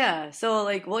 Yeah, so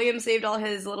like William saved all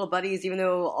his little buddies even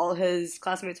though all his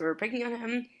classmates were picking on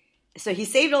him. So he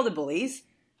saved all the bullies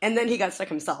and then he got stuck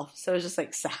himself. So it was just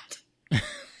like sad.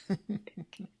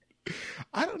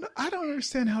 I don't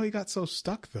understand how he got so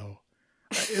stuck though.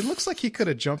 It looks like he could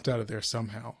have jumped out of there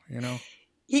somehow, you know?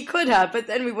 He could have, but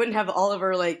then we wouldn't have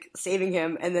Oliver like saving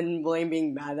him and then William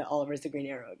being mad that Oliver's the Green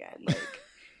Arrow again.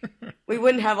 Like we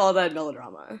wouldn't have all that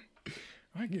melodrama.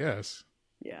 I guess.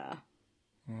 Yeah.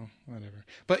 Well, whatever.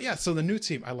 But yeah, so the new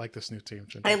team, I like this new team.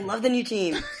 I love the new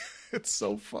team. It's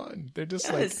so fun. They're just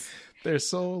like, they're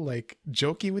so like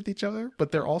jokey with each other,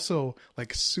 but they're also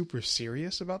like super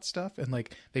serious about stuff and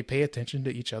like they pay attention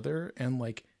to each other and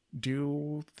like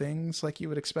do things like you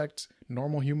would expect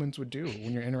normal humans would do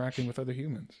when you're interacting with other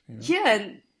humans. You know? Yeah,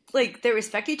 and like they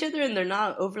respect each other and they're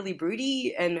not overly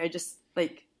broody and I just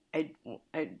like I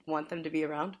want them to be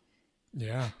around.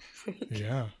 Yeah.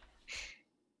 Yeah.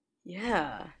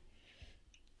 Yeah.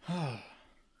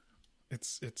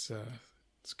 It's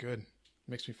good.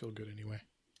 Makes me feel good anyway.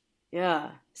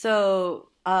 Yeah. So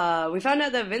we found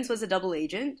out that Vince was a double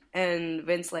agent and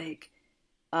Vince like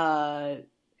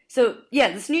so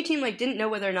yeah, this new team like didn't know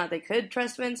whether or not they could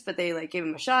trust Vince, but they like gave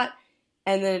him a shot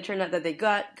and then it turned out that they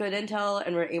got good intel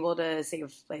and were able to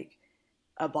save like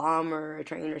a bomb or a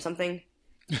train or something.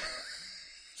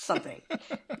 Something.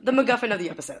 The MacGuffin of the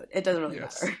episode. It doesn't really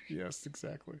matter. Yes,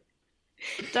 exactly.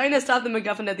 Dinah stopped the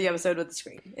MacGuffin of the episode with the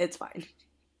scream. It's fine.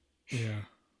 Yeah.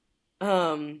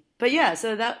 But yeah,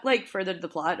 so that like furthered the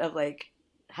plot of like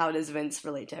how does Vince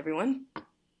relate to everyone?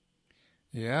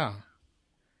 Yeah.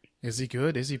 Is he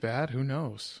good? Is he bad? Who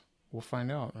knows? We'll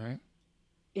find out, right?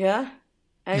 Yeah.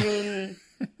 I mean,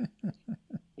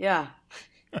 yeah.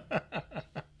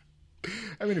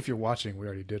 I mean, if you're watching, we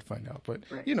already did find out, but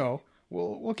Right. you know,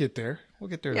 we'll get there. We'll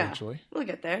get there Yeah. eventually. We'll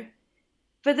get there.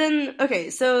 But then, okay,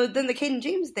 so then the Caden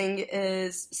James thing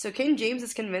is, so Caden James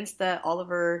is convinced that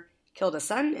Oliver killed his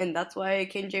son, and that's why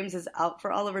Caden James is out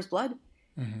for Oliver's blood.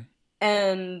 Mm-hmm.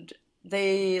 And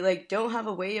they, like, don't have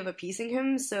a way of appeasing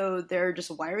him, so they're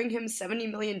just wiring him $70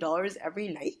 million every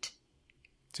night?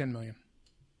 10 million.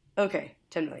 Okay,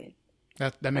 10 million.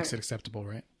 That makes Alright. it acceptable,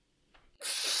 right?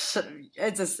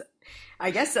 It's just,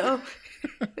 I guess so.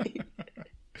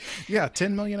 Yeah,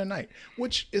 10 million a night,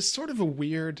 which is sort of a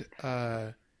weird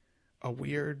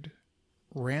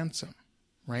ransom,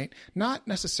 right? Not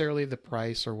necessarily the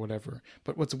price or whatever,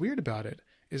 but what's weird about it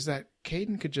is that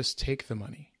Caden could just take the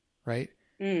money, right?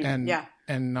 And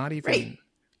not even Right.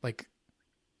 like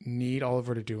need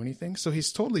Oliver to do anything. So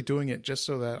he's totally doing it just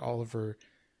so that Oliver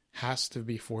has to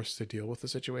be forced to deal with the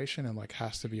situation and like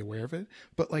has to be aware of it.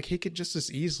 But like he could just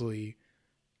as easily,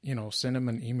 you know, send him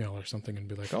an email or something and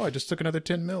be like, "Oh, I just took another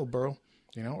 10 mil, bro,"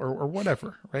 you know, or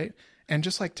whatever, right? And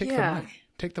just like take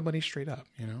the money straight up,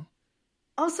 you know.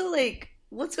 Also, like,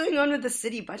 what's going on with the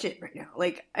city budget right now?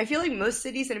 Like, I feel like most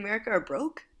cities in America are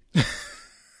broke.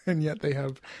 And yet they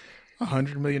have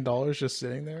 $100 million just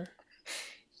sitting there.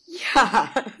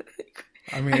 Yeah.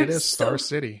 I mean, it is Star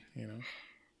City, you know.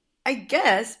 I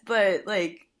guess, but,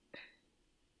 like,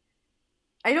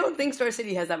 I don't think Star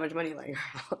City has that much money lying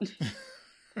around.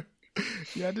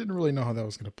 Yeah, I didn't really know how that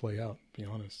was going to play out, to be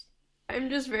honest. I'm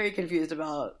just very confused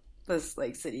about this,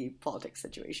 like, city politics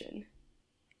situation.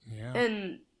 Yeah.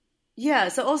 And, yeah,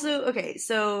 so also, okay,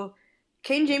 so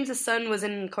Caden James' son was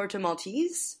in Corto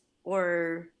Maltese,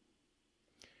 or...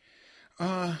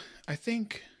 I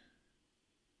think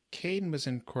Caden was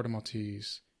in Corto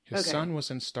Maltese. His son was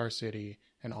in Star City,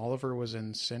 and Oliver was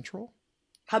in Central?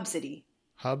 Hub City.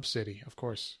 Hub City, of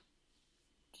course.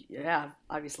 Yeah,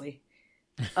 obviously.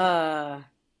 Okay.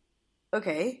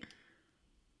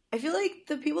 I feel like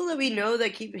the people that we know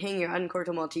that keep hanging out in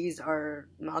Corto Maltese are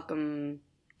Malcolm,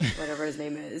 whatever his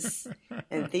name is,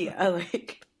 and Thea.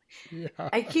 Like, Yeah.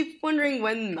 I keep wondering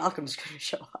when Malcolm's going to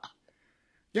show up.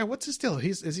 Yeah, what's his deal?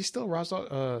 Is he still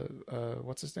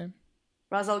what's his name?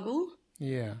 Ra's al Ghul?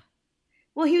 Yeah.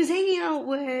 Well, he was hanging out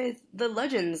with the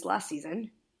Legends last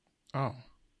season. Oh.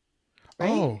 Right?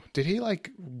 Oh, did he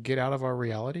like get out of our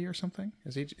reality or something?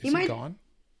 Is he gone?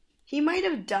 He might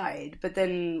have died, but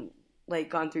then, like,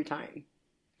 gone through time.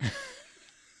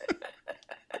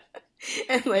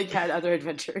 And, like, had other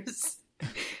adventures.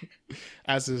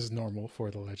 As is normal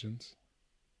for the Legends.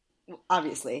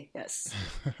 Obviously, yes.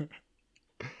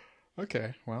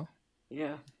 Okay, well.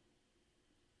 Yeah.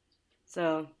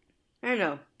 So, I don't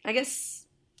know. I guess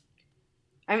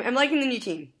I'm liking the new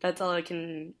team. That's all I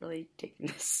can really take from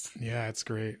this. Yeah, it's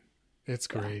great. It's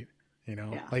great. You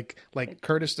know, Yeah. like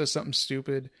Curtis does something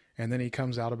stupid and then he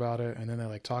comes out about it and then they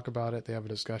like talk about it. They have a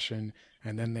discussion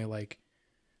and then they like,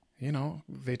 you know,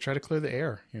 they try to clear the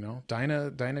air, you know,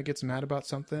 Dinah gets mad about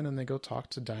something and they go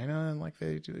talk to Dinah and like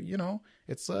they do, you know,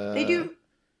 it's, They do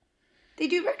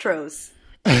retros.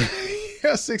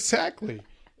 Yes, exactly.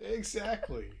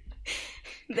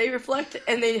 They reflect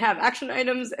and they have action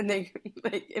items and they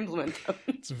like implement them.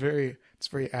 It's a very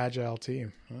agile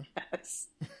team, huh? Yes.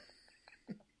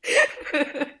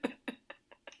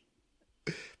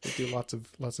 They do lots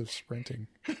of sprinting.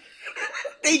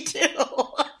 They do.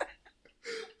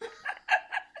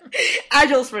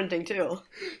 Agile sprinting too.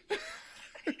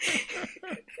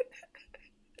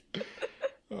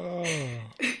 Oh,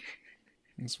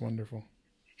 it's wonderful.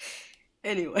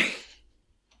 Anyway.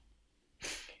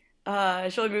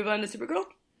 Shall we move on to Supergirl?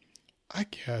 I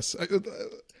guess.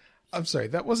 I'm sorry.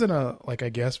 That wasn't a, like, I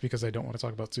guess, because I don't want to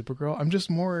talk about Supergirl. I'm just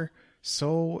more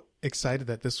so excited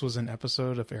that this was an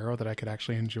episode of Arrow that I could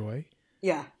actually enjoy.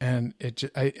 Yeah. And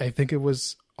I think it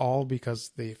was all because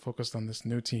they focused on this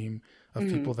new team of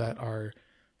people that are,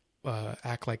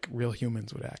 act like real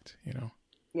humans would act, you know?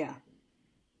 Yeah.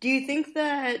 Do you think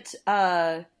that,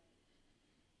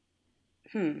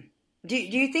 do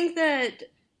you think that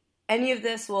any of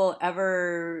this will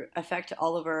ever affect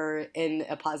Oliver in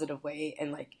a positive way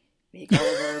and, like, make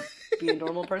Oliver be a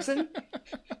normal person?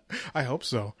 I hope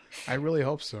so. I really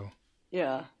hope so.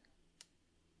 Yeah.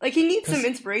 Like, he needs some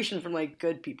inspiration from, like,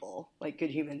 good people, like,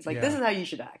 good humans. Like, this is how you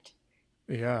should act.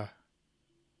 Yeah.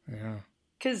 Yeah.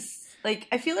 Because, like,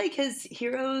 I feel like his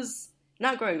heroes,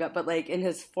 not growing up, but like in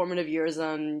his formative years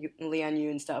on Lian Yu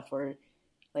and stuff, or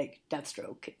like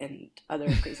Deathstroke and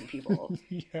other crazy people.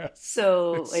 Yes.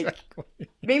 So exactly. like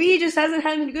maybe he just hasn't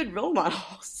had any good role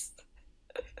models.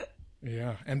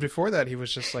 Yeah, and before that, he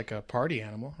was just like a party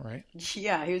animal, right?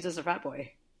 Yeah, he was just a frat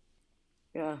boy.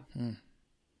 Yeah.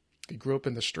 He grew up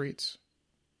in the streets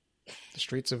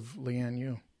of Lian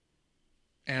Yu,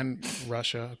 and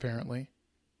Russia apparently,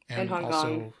 And Hong also,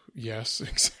 Kong. Yes,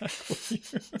 exactly.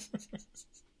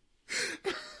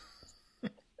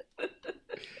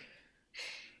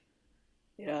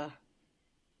 Yeah.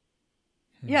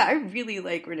 Yeah, I really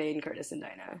like Renee and Curtis and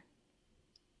Dinah.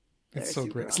 It's They're so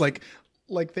great. It's awesome.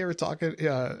 like they were talking.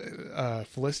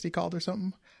 Felicity called or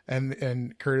something,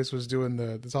 and Curtis was doing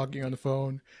the talking on the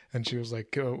phone, and she was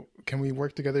like, "Oh, can we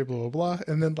work together?" Blah blah blah.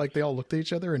 And then like they all looked at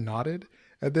each other and nodded,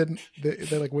 and then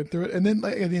they like went through it, and then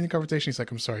like at the end of the conversation, he's like,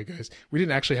 "I'm sorry, guys, we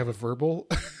didn't actually have a verbal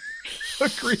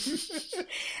agreement."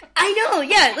 I know,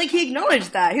 yeah, like he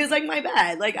acknowledged that. He was like, my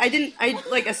bad. Like I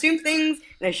like assumed things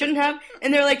and I shouldn't have.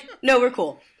 And they're like, no, we're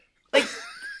cool. Like,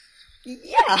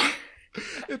 yeah.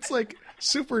 It's like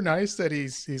super nice that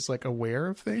he's like aware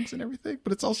of things and everything,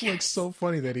 but it's also like so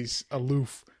funny that he's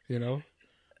aloof, you know?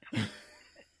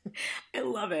 I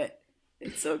love it.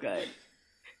 It's so good.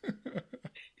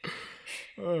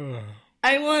 Uh,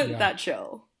 I want Yeah. that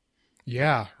show.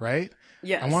 yeah, right?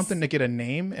 Yes. I want them to get a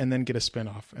name and then get a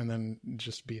spinoff and then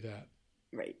just be that.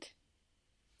 Right.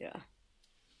 Yeah.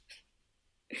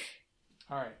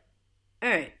 All right. All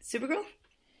right. Supergirl?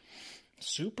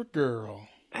 Supergirl.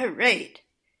 All right.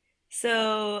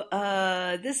 So,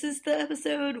 this is the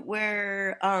episode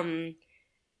where,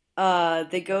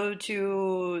 they go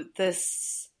to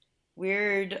this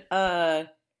weird,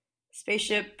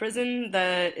 spaceship prison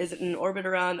that is in orbit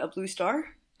around a blue star.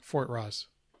 Fort Ross.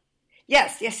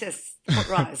 Yes. Fort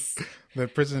Ross. The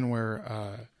prison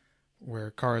where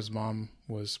Kara's mom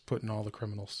was putting all the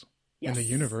criminals in the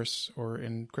Yes. universe or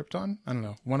in Krypton. I don't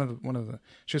know. One of the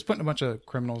she was putting a bunch of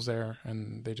criminals there,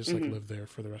 and they just like live there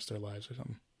for the rest of their lives or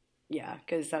something. Yeah,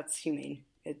 because that's humane.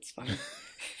 It's fine.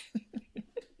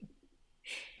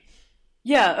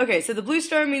 Yeah, okay, so the blue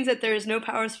star means that there is no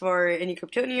powers for any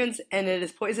Kryptonians, and it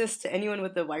is poisonous to anyone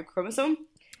with the Y chromosome.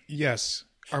 Yes.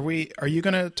 Are you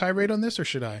going to tirade on this, or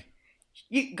should I?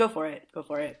 You go for it. Go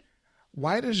for it.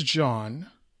 Why does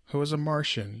John, who is a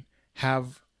Martian,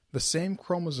 have the same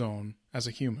chromosome as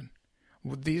a human?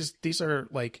 These are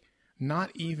like not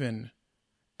even.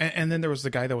 And then there was the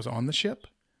guy that was on the ship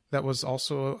that was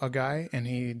also a guy, and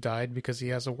he died because he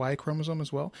has a Y chromosome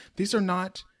as well. These are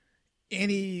not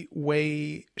any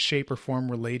way, shape, or form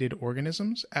related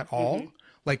organisms at all.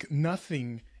 Like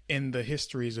nothing in the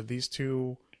histories of these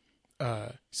two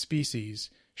species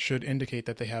should indicate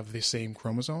that they have the same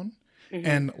chromosome.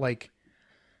 And like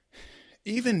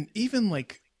even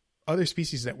like other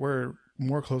species that we're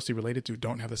more closely related to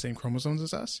don't have the same chromosomes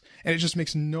as us, and it just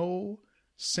makes no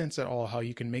sense at all how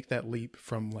you can make that leap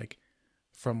from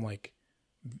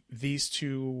these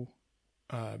two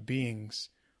beings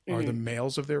are the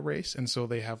males of their race, and so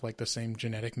they have like the same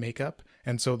genetic makeup,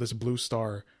 and so this blue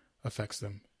star affects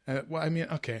them. Well, I mean,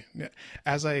 okay.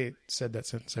 As I said that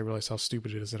sentence, I realized how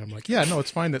stupid it is, and I'm like, yeah, no,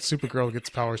 it's fine that Supergirl gets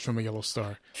powers from a yellow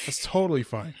star. That's totally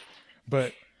fine.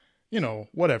 But you know,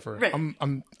 whatever. Right.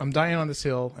 I'm dying on this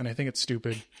hill, and I think it's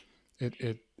stupid.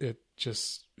 It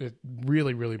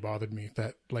really really bothered me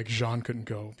that like Jean couldn't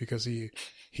go because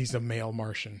he's a male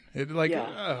Martian. It like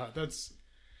that's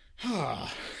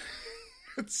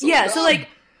it's so Yeah, so dumb. like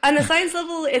on a science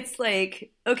level, it's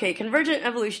like, okay, convergent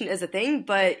evolution is a thing,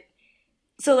 but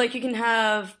so like you can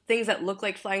have things that look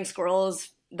like flying squirrels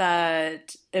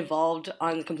that evolved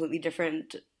on completely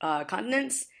different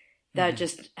continents that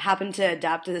just happen to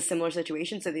adapt to the similar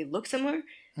situation, so they look similar,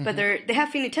 but they have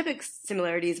phenotypic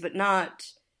similarities, but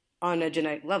not on a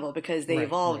genetic level because they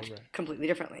evolved completely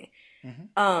differently.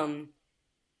 On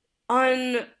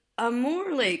a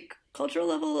more like cultural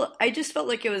level, I just felt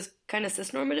like it was kind of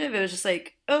cisnormative. It was just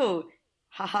like, oh,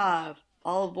 haha,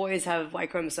 all boys have Y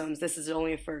chromosomes. This is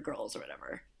only for girls or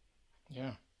whatever.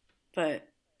 Yeah. But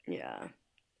yeah,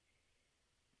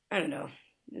 I don't know.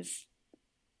 It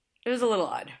was a little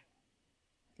odd.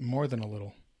 More than a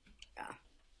little.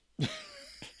 Yeah.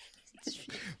 It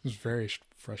was very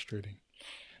frustrating.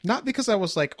 Not because I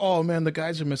was like, oh man, the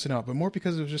guys are missing out, but more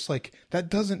because it was just like, that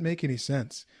doesn't make any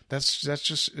sense. That's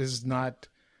just is not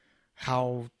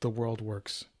how the world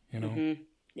works, you know?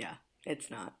 Yeah,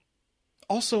 it's not.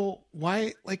 Also,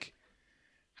 why, like,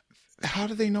 how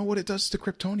do they know what it does to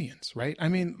Kryptonians, right? I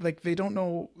mean, like, they don't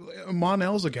know.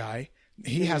 Mon-El's a guy.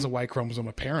 He has a Y chromosome,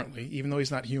 apparently, even though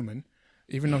he's not human,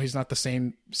 even though he's not the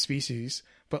same species.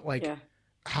 But, like,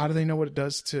 how do they know what it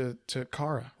does to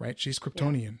Kara, right? She's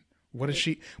Kryptonian. Yeah. What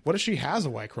if she has a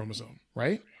Y chromosome,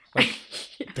 right? Like,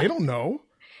 yeah. They don't know.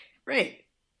 Right.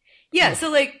 Yeah,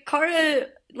 so, like, Kara,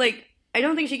 like, I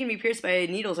don't think she can be pierced by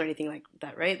needles or anything like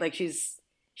that, right? Like, she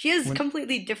has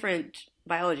completely different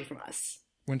biology from us.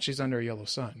 When she's under a yellow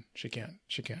sun, she can't.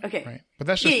 Okay. Right? But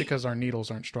that's just because our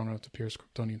needles aren't strong enough to pierce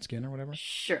Kryptonian skin or whatever.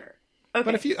 Sure. Okay.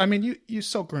 But if you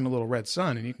soak her in a little red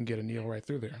sun and you can get a needle right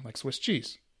through there, like Swiss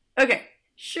cheese. Okay.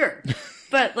 Sure.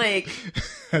 But, like,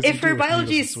 if her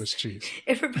biology is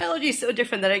so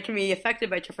different that it can be affected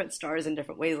by different stars in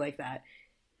different ways like that,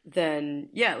 then,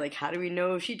 yeah, like, how do we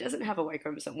know she doesn't have a Y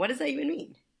chromosome? What does that even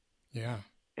mean? Yeah.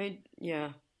 Yeah.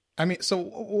 I mean, so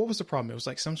what was the problem? It was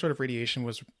like some sort of radiation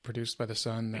was produced by the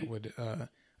sun that would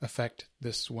affect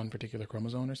this one particular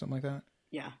chromosome or something like that?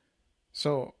 Yeah.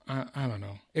 So, I don't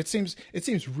know. It seems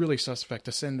really suspect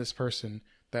to send this person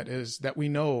that we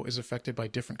know is affected by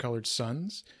different colored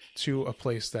suns to a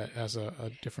place that has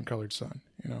a different colored sun,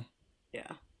 you know?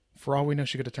 Yeah. For all we know,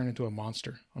 she could have turned into a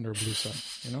monster under a blue sun,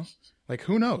 you know? Like,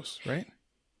 who knows, right?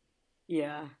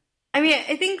 Yeah. I mean,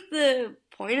 I think the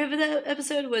point of the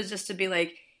episode was just to be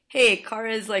like, hey,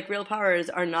 Kara's, like, real powers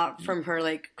are not from her,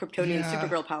 like, Kryptonian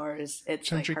Supergirl powers. It's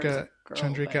Chandrika,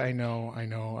 I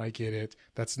know, I get it.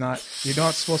 That's not, you're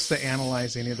not supposed to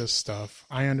analyze any of this stuff.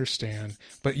 I understand.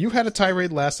 But you had a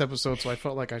tirade last episode, so I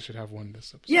felt like I should have one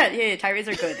this episode. Yeah, tirades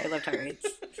are good. I love tirades.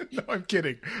 No, I'm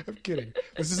kidding.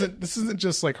 This isn't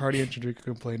just like Hardy and Chandrika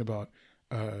complain about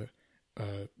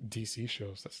DC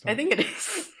shows. That's not... I think it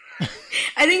is.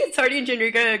 I think it's Hardy and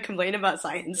Chandrika complain about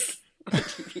science on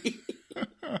TV.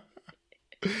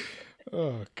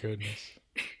 Oh, goodness.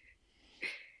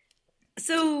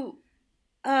 So,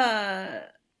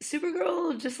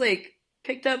 Supergirl just, like,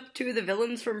 picked up two of the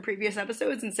villains from previous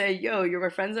episodes and said, yo, you're my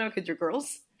friends now because you're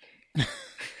girls?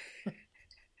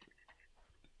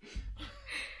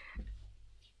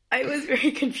 I was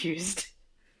very confused.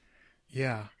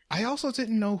 Yeah. I also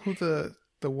didn't know who the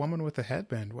woman with the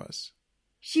headband was.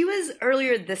 She was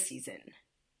earlier this season.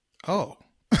 Oh.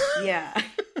 Yeah.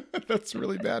 That's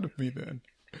really bad of me then.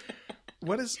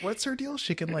 What's her deal?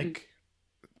 She can, like,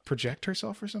 project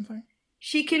herself or something?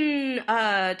 She can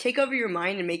take over your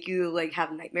mind and make you, like,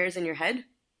 have nightmares in your head.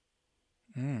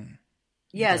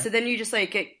 Yeah, okay. So then you just,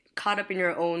 like, get caught up in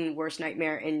your own worst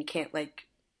nightmare and you can't, like,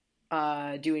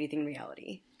 do anything in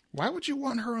reality. Why would you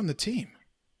want her on the team?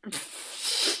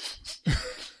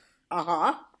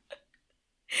 Uh-huh.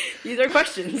 These are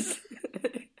questions.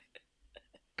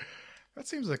 That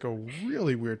seems like a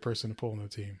really weird person to pull on the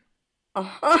team.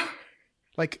 Uh-huh.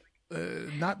 Like,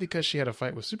 not because she had a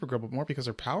fight with Supergirl, but more because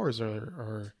her powers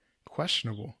are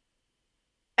questionable.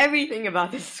 Everything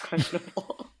about this is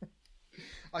questionable.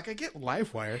 Like, I get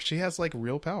Livewire. She has, like,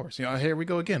 real powers. You know, here we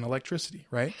go again, electricity,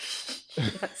 right?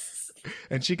 Yes.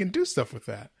 And she can do stuff with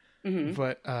that. Mm-hmm.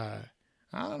 But I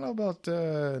don't know about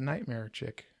Nightmare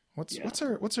Chick. What's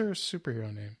her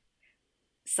superhero name?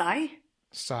 Psi?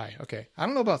 Psi. Okay. I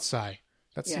don't know about Psi.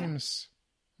 That seems...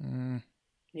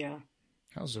 Yeah.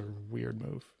 That was a weird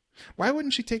move. Why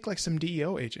wouldn't she take, like, some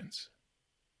DEO agents?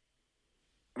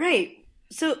 Right.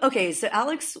 So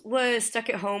Alex was stuck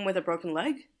at home with a broken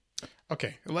leg?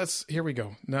 Okay, here we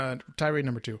go. Tirade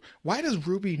number 2. Why does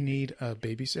Ruby need a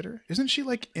babysitter? Isn't she,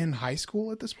 like, in high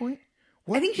school at this point?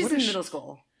 I think she's in middle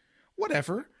school.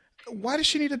 Whatever. Why does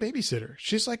she need a babysitter?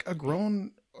 She's, like, a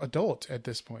grown adult at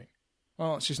this point.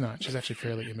 Well, she's not. She's actually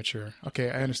fairly immature. Okay,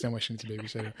 I understand why she needs a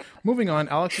babysitter. Moving on,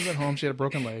 Alex is at home. She had a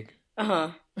broken leg.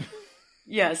 Uh-huh.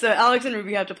 Yeah, so Alex and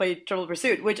Ruby have to play Trivial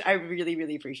Pursuit, which I really,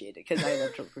 really appreciated because I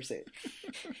love Trivial Pursuit.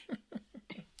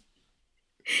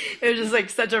 It was just, like,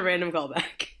 such a random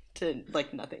callback to,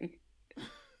 like, nothing.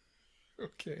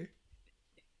 Okay.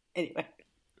 Anyway.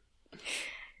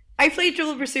 I played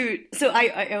Trivial Pursuit, so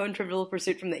I own Trivial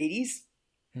Pursuit from the 80s.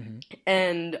 Mm-hmm.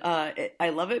 And I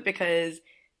love it because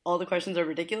all the questions are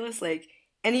ridiculous. Like,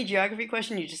 any geography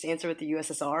question, you just answer with the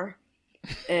USSR.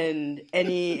 And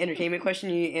any entertainment question,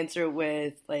 you answer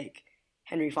with, like,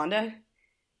 Henry Fonda.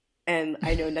 And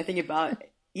I know nothing about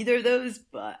either of those,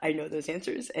 but I know those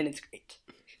answers, and it's great.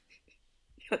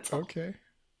 That's all. Okay.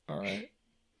 All right.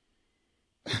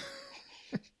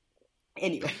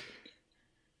 Anyway.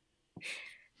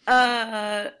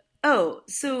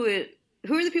 So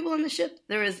who are the people on the ship?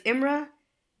 There was Imra,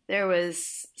 there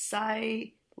was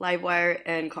Psi, Livewire,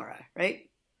 and Kara, right?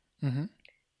 Mm-hmm.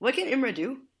 What can Imra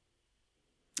do?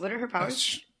 What are her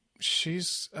powers?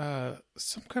 She's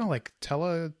some kind of, like,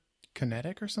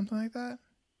 telekinetic or something like that.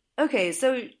 Okay,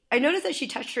 so I noticed that she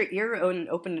touched her ear and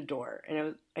opened a door,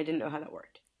 and I didn't know how that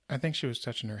worked. I think she was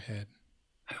touching her head.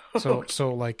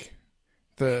 So like,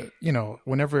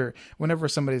 Whenever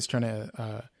somebody's trying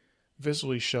to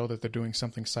visually show that they're doing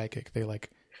something psychic, they like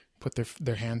put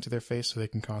their hand to their face so they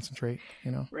can concentrate,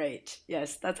 Right.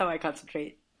 Yes, that's how I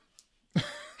concentrate.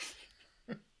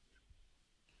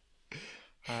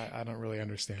 I don't really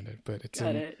understand it, but it's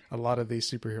Got in it. a lot of these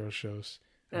superhero shows.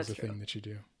 That's the true. thing that you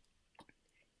do.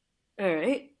 All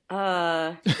right.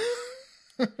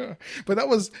 But that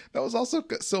was also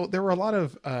so there were a lot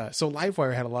of so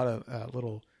Livewire had a lot of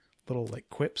little like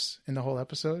quips in the whole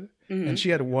episode, and she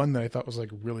had one that I thought was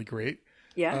like really great.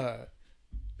 Yeah.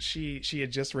 She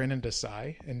had just ran into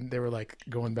Sai, and they were like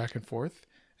going back and forth,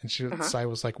 and Sai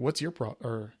was like, "What's your problem?"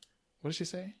 Or what did she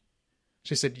say?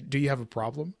 She said, "Do you have a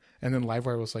problem?" And then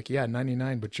Livewire was like, "Yeah,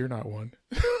 99, but you're not one."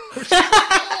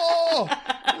 Oh!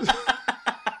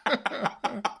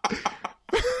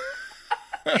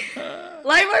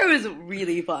 Livewire was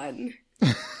really fun.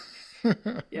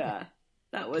 Yeah,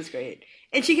 that was great.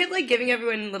 And she kept like giving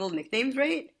everyone little nicknames,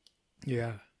 right?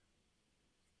 Yeah.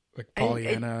 Like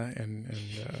Pollyanna and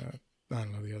I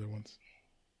don't know the other ones.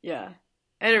 Yeah.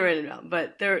 I didn't write it down,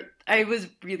 but I was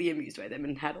really amused by them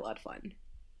and had a lot of fun.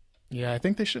 Yeah, I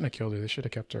think they shouldn't have killed her. They should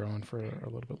have kept her on for a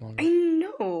little bit longer. I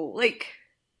know. Like,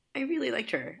 I really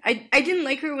liked her. I didn't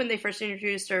like her when they first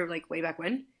introduced her, like, way back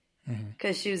when.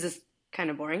 Because she was just kind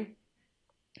of boring.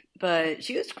 But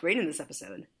she was great in this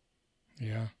episode.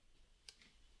 Yeah.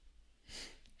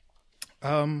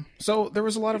 So there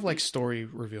was a lot of, like, story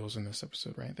reveals in this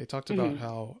episode, right? They talked about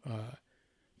how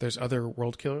there's other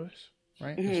world killers,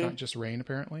 right? It's not just Rain,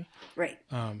 apparently. Right.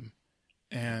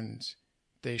 And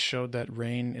they showed that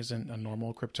Rain isn't a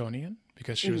normal Kryptonian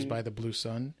because she was by the blue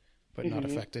sun, but not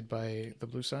affected by the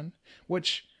blue sun.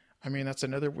 Which, I mean, that's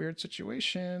another weird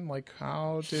situation. Like,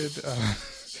 how did...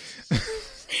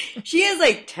 She has,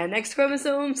 like, 10 X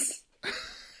chromosomes.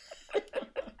 I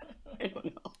don't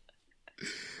know.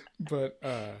 But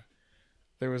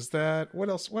there was that. What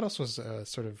else was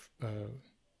sort of...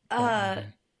 plot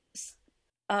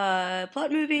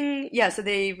moving. Yeah, so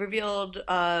they revealed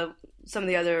some of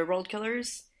the other world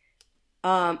killers.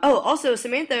 Also,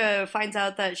 Samantha finds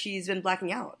out that she's been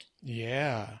blacking out.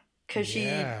 Yeah.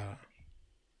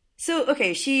 So,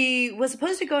 okay, she was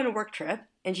supposed to go on a work trip,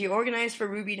 and she organized for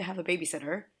Ruby to have a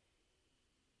babysitter.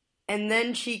 And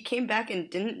then she came back and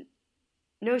didn't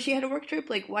know she had a work trip?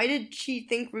 Like, why did she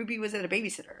think Ruby was at a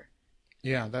babysitter?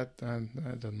 Yeah, that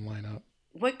doesn't line up.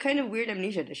 What kind of weird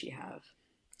amnesia does she have?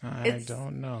 I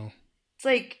don't know. It's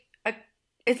like,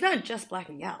 it's not just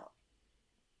blacking out.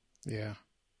 Yeah.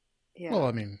 Yeah. Well,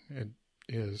 I mean, it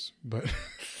is, but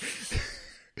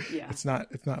yeah, it's not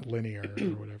linear or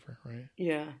whatever, right?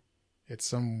 Yeah. It's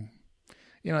some,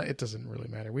 it doesn't really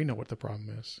matter. We know what the problem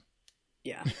is.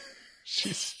 Yeah.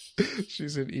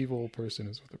 she's an evil person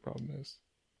is what the problem is.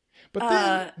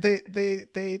 But then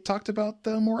they talked about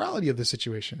the morality of the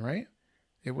situation, right?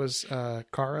 It was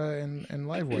Kara and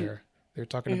Livewire. They were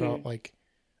talking about like,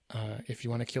 if you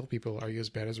want to kill people, are you as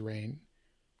bad as Rain,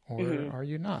 or are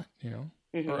you not?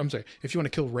 Or I'm sorry, if you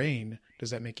want to kill Rain,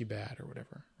 does that make you bad or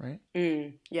whatever, right?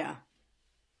 Yeah.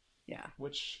 Yeah.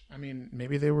 Which, I mean,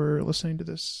 maybe they were listening to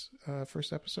this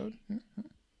first episode.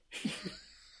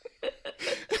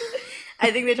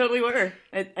 I think they totally were.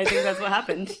 I think that's what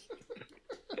happened.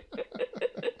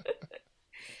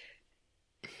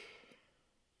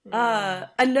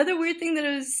 Another weird thing that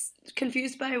I was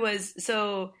confused by was,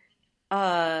 so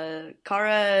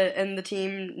Kara and the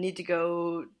team need to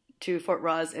go to Fort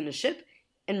Roz in a ship,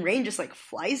 and Rain just like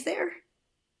flies there.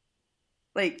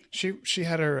 Like she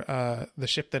had her the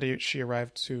ship that she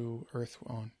arrived to Earth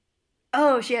on.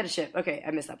 Oh, she had a ship. Okay,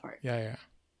 I missed that part. Yeah.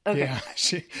 Okay. Yeah,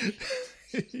 she.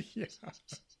 Yeah.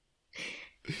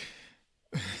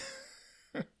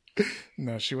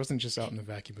 No, she wasn't just out in the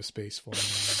vacuum of space flying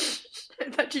around. I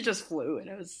thought she just flew, and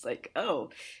I was like, oh,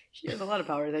 she has a lot of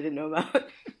powers I didn't know about.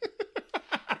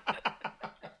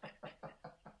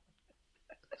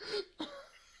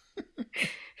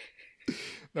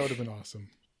 That would have been awesome.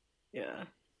 Yeah.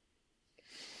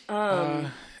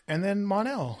 And then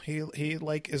Mon-El, he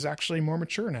like is actually more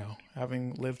mature now,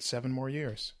 having lived 7 more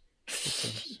years.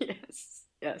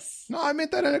 Yes. No, I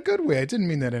meant that in a good way. I didn't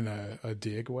mean that in a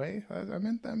dig way. I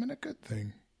meant that in a good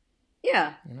thing.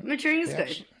 Yeah, maturing is good.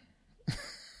 Actually...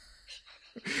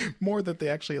 more that they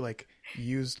actually like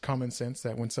used common sense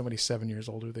that when somebody's 7 years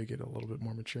older, they get a little bit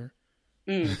more mature.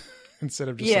 Instead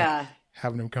of just like,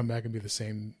 having him come back and be the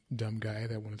same dumb guy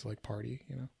that wanted to like party,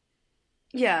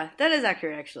 Yeah, that is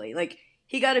accurate actually. Like,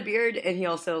 he got a beard and he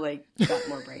also like got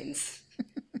more brains.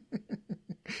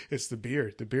 It's the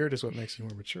beard. The beard is what makes you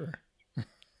more mature.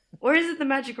 Or is it the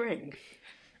magic ring?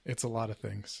 It's a lot of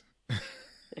things. Yeah.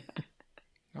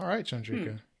 All right,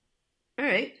 Chandrika. All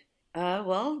right.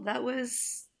 Well, that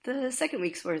was the second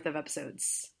week's worth of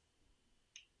episodes.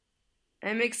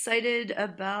 I'm excited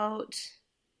about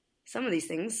some of these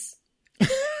things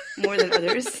more than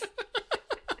others.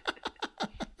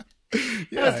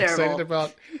 Yeah, was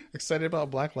terrible. excited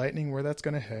about Black Lightning, where that's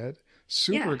going to head.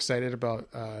 Super excited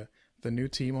about the new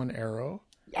team on Arrow.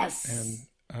 Yes. And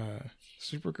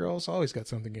Supergirl's always got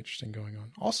something interesting going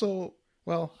on. Also,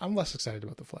 well, I'm less excited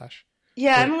about the Flash.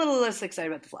 Yeah, I'm a little less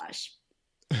excited about the Flash.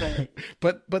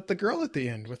 But the girl at the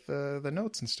end with the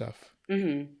notes and stuff.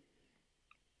 Mm-hmm.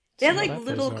 They had like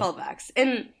little callbacks.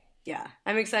 And yeah,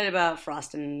 I'm excited about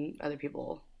Frost and other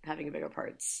people having bigger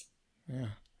parts. Yeah.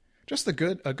 Just a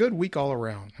good week all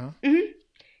around, huh? Mm-hmm.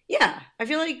 Yeah, I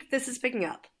feel like this is picking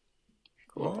up.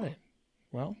 Cool. All right.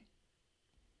 Well,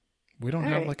 we don't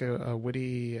have like a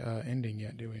witty ending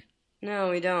yet, do we? No,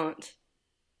 we don't.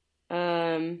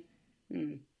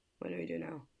 What do we do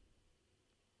now?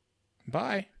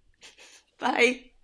 Bye. Bye.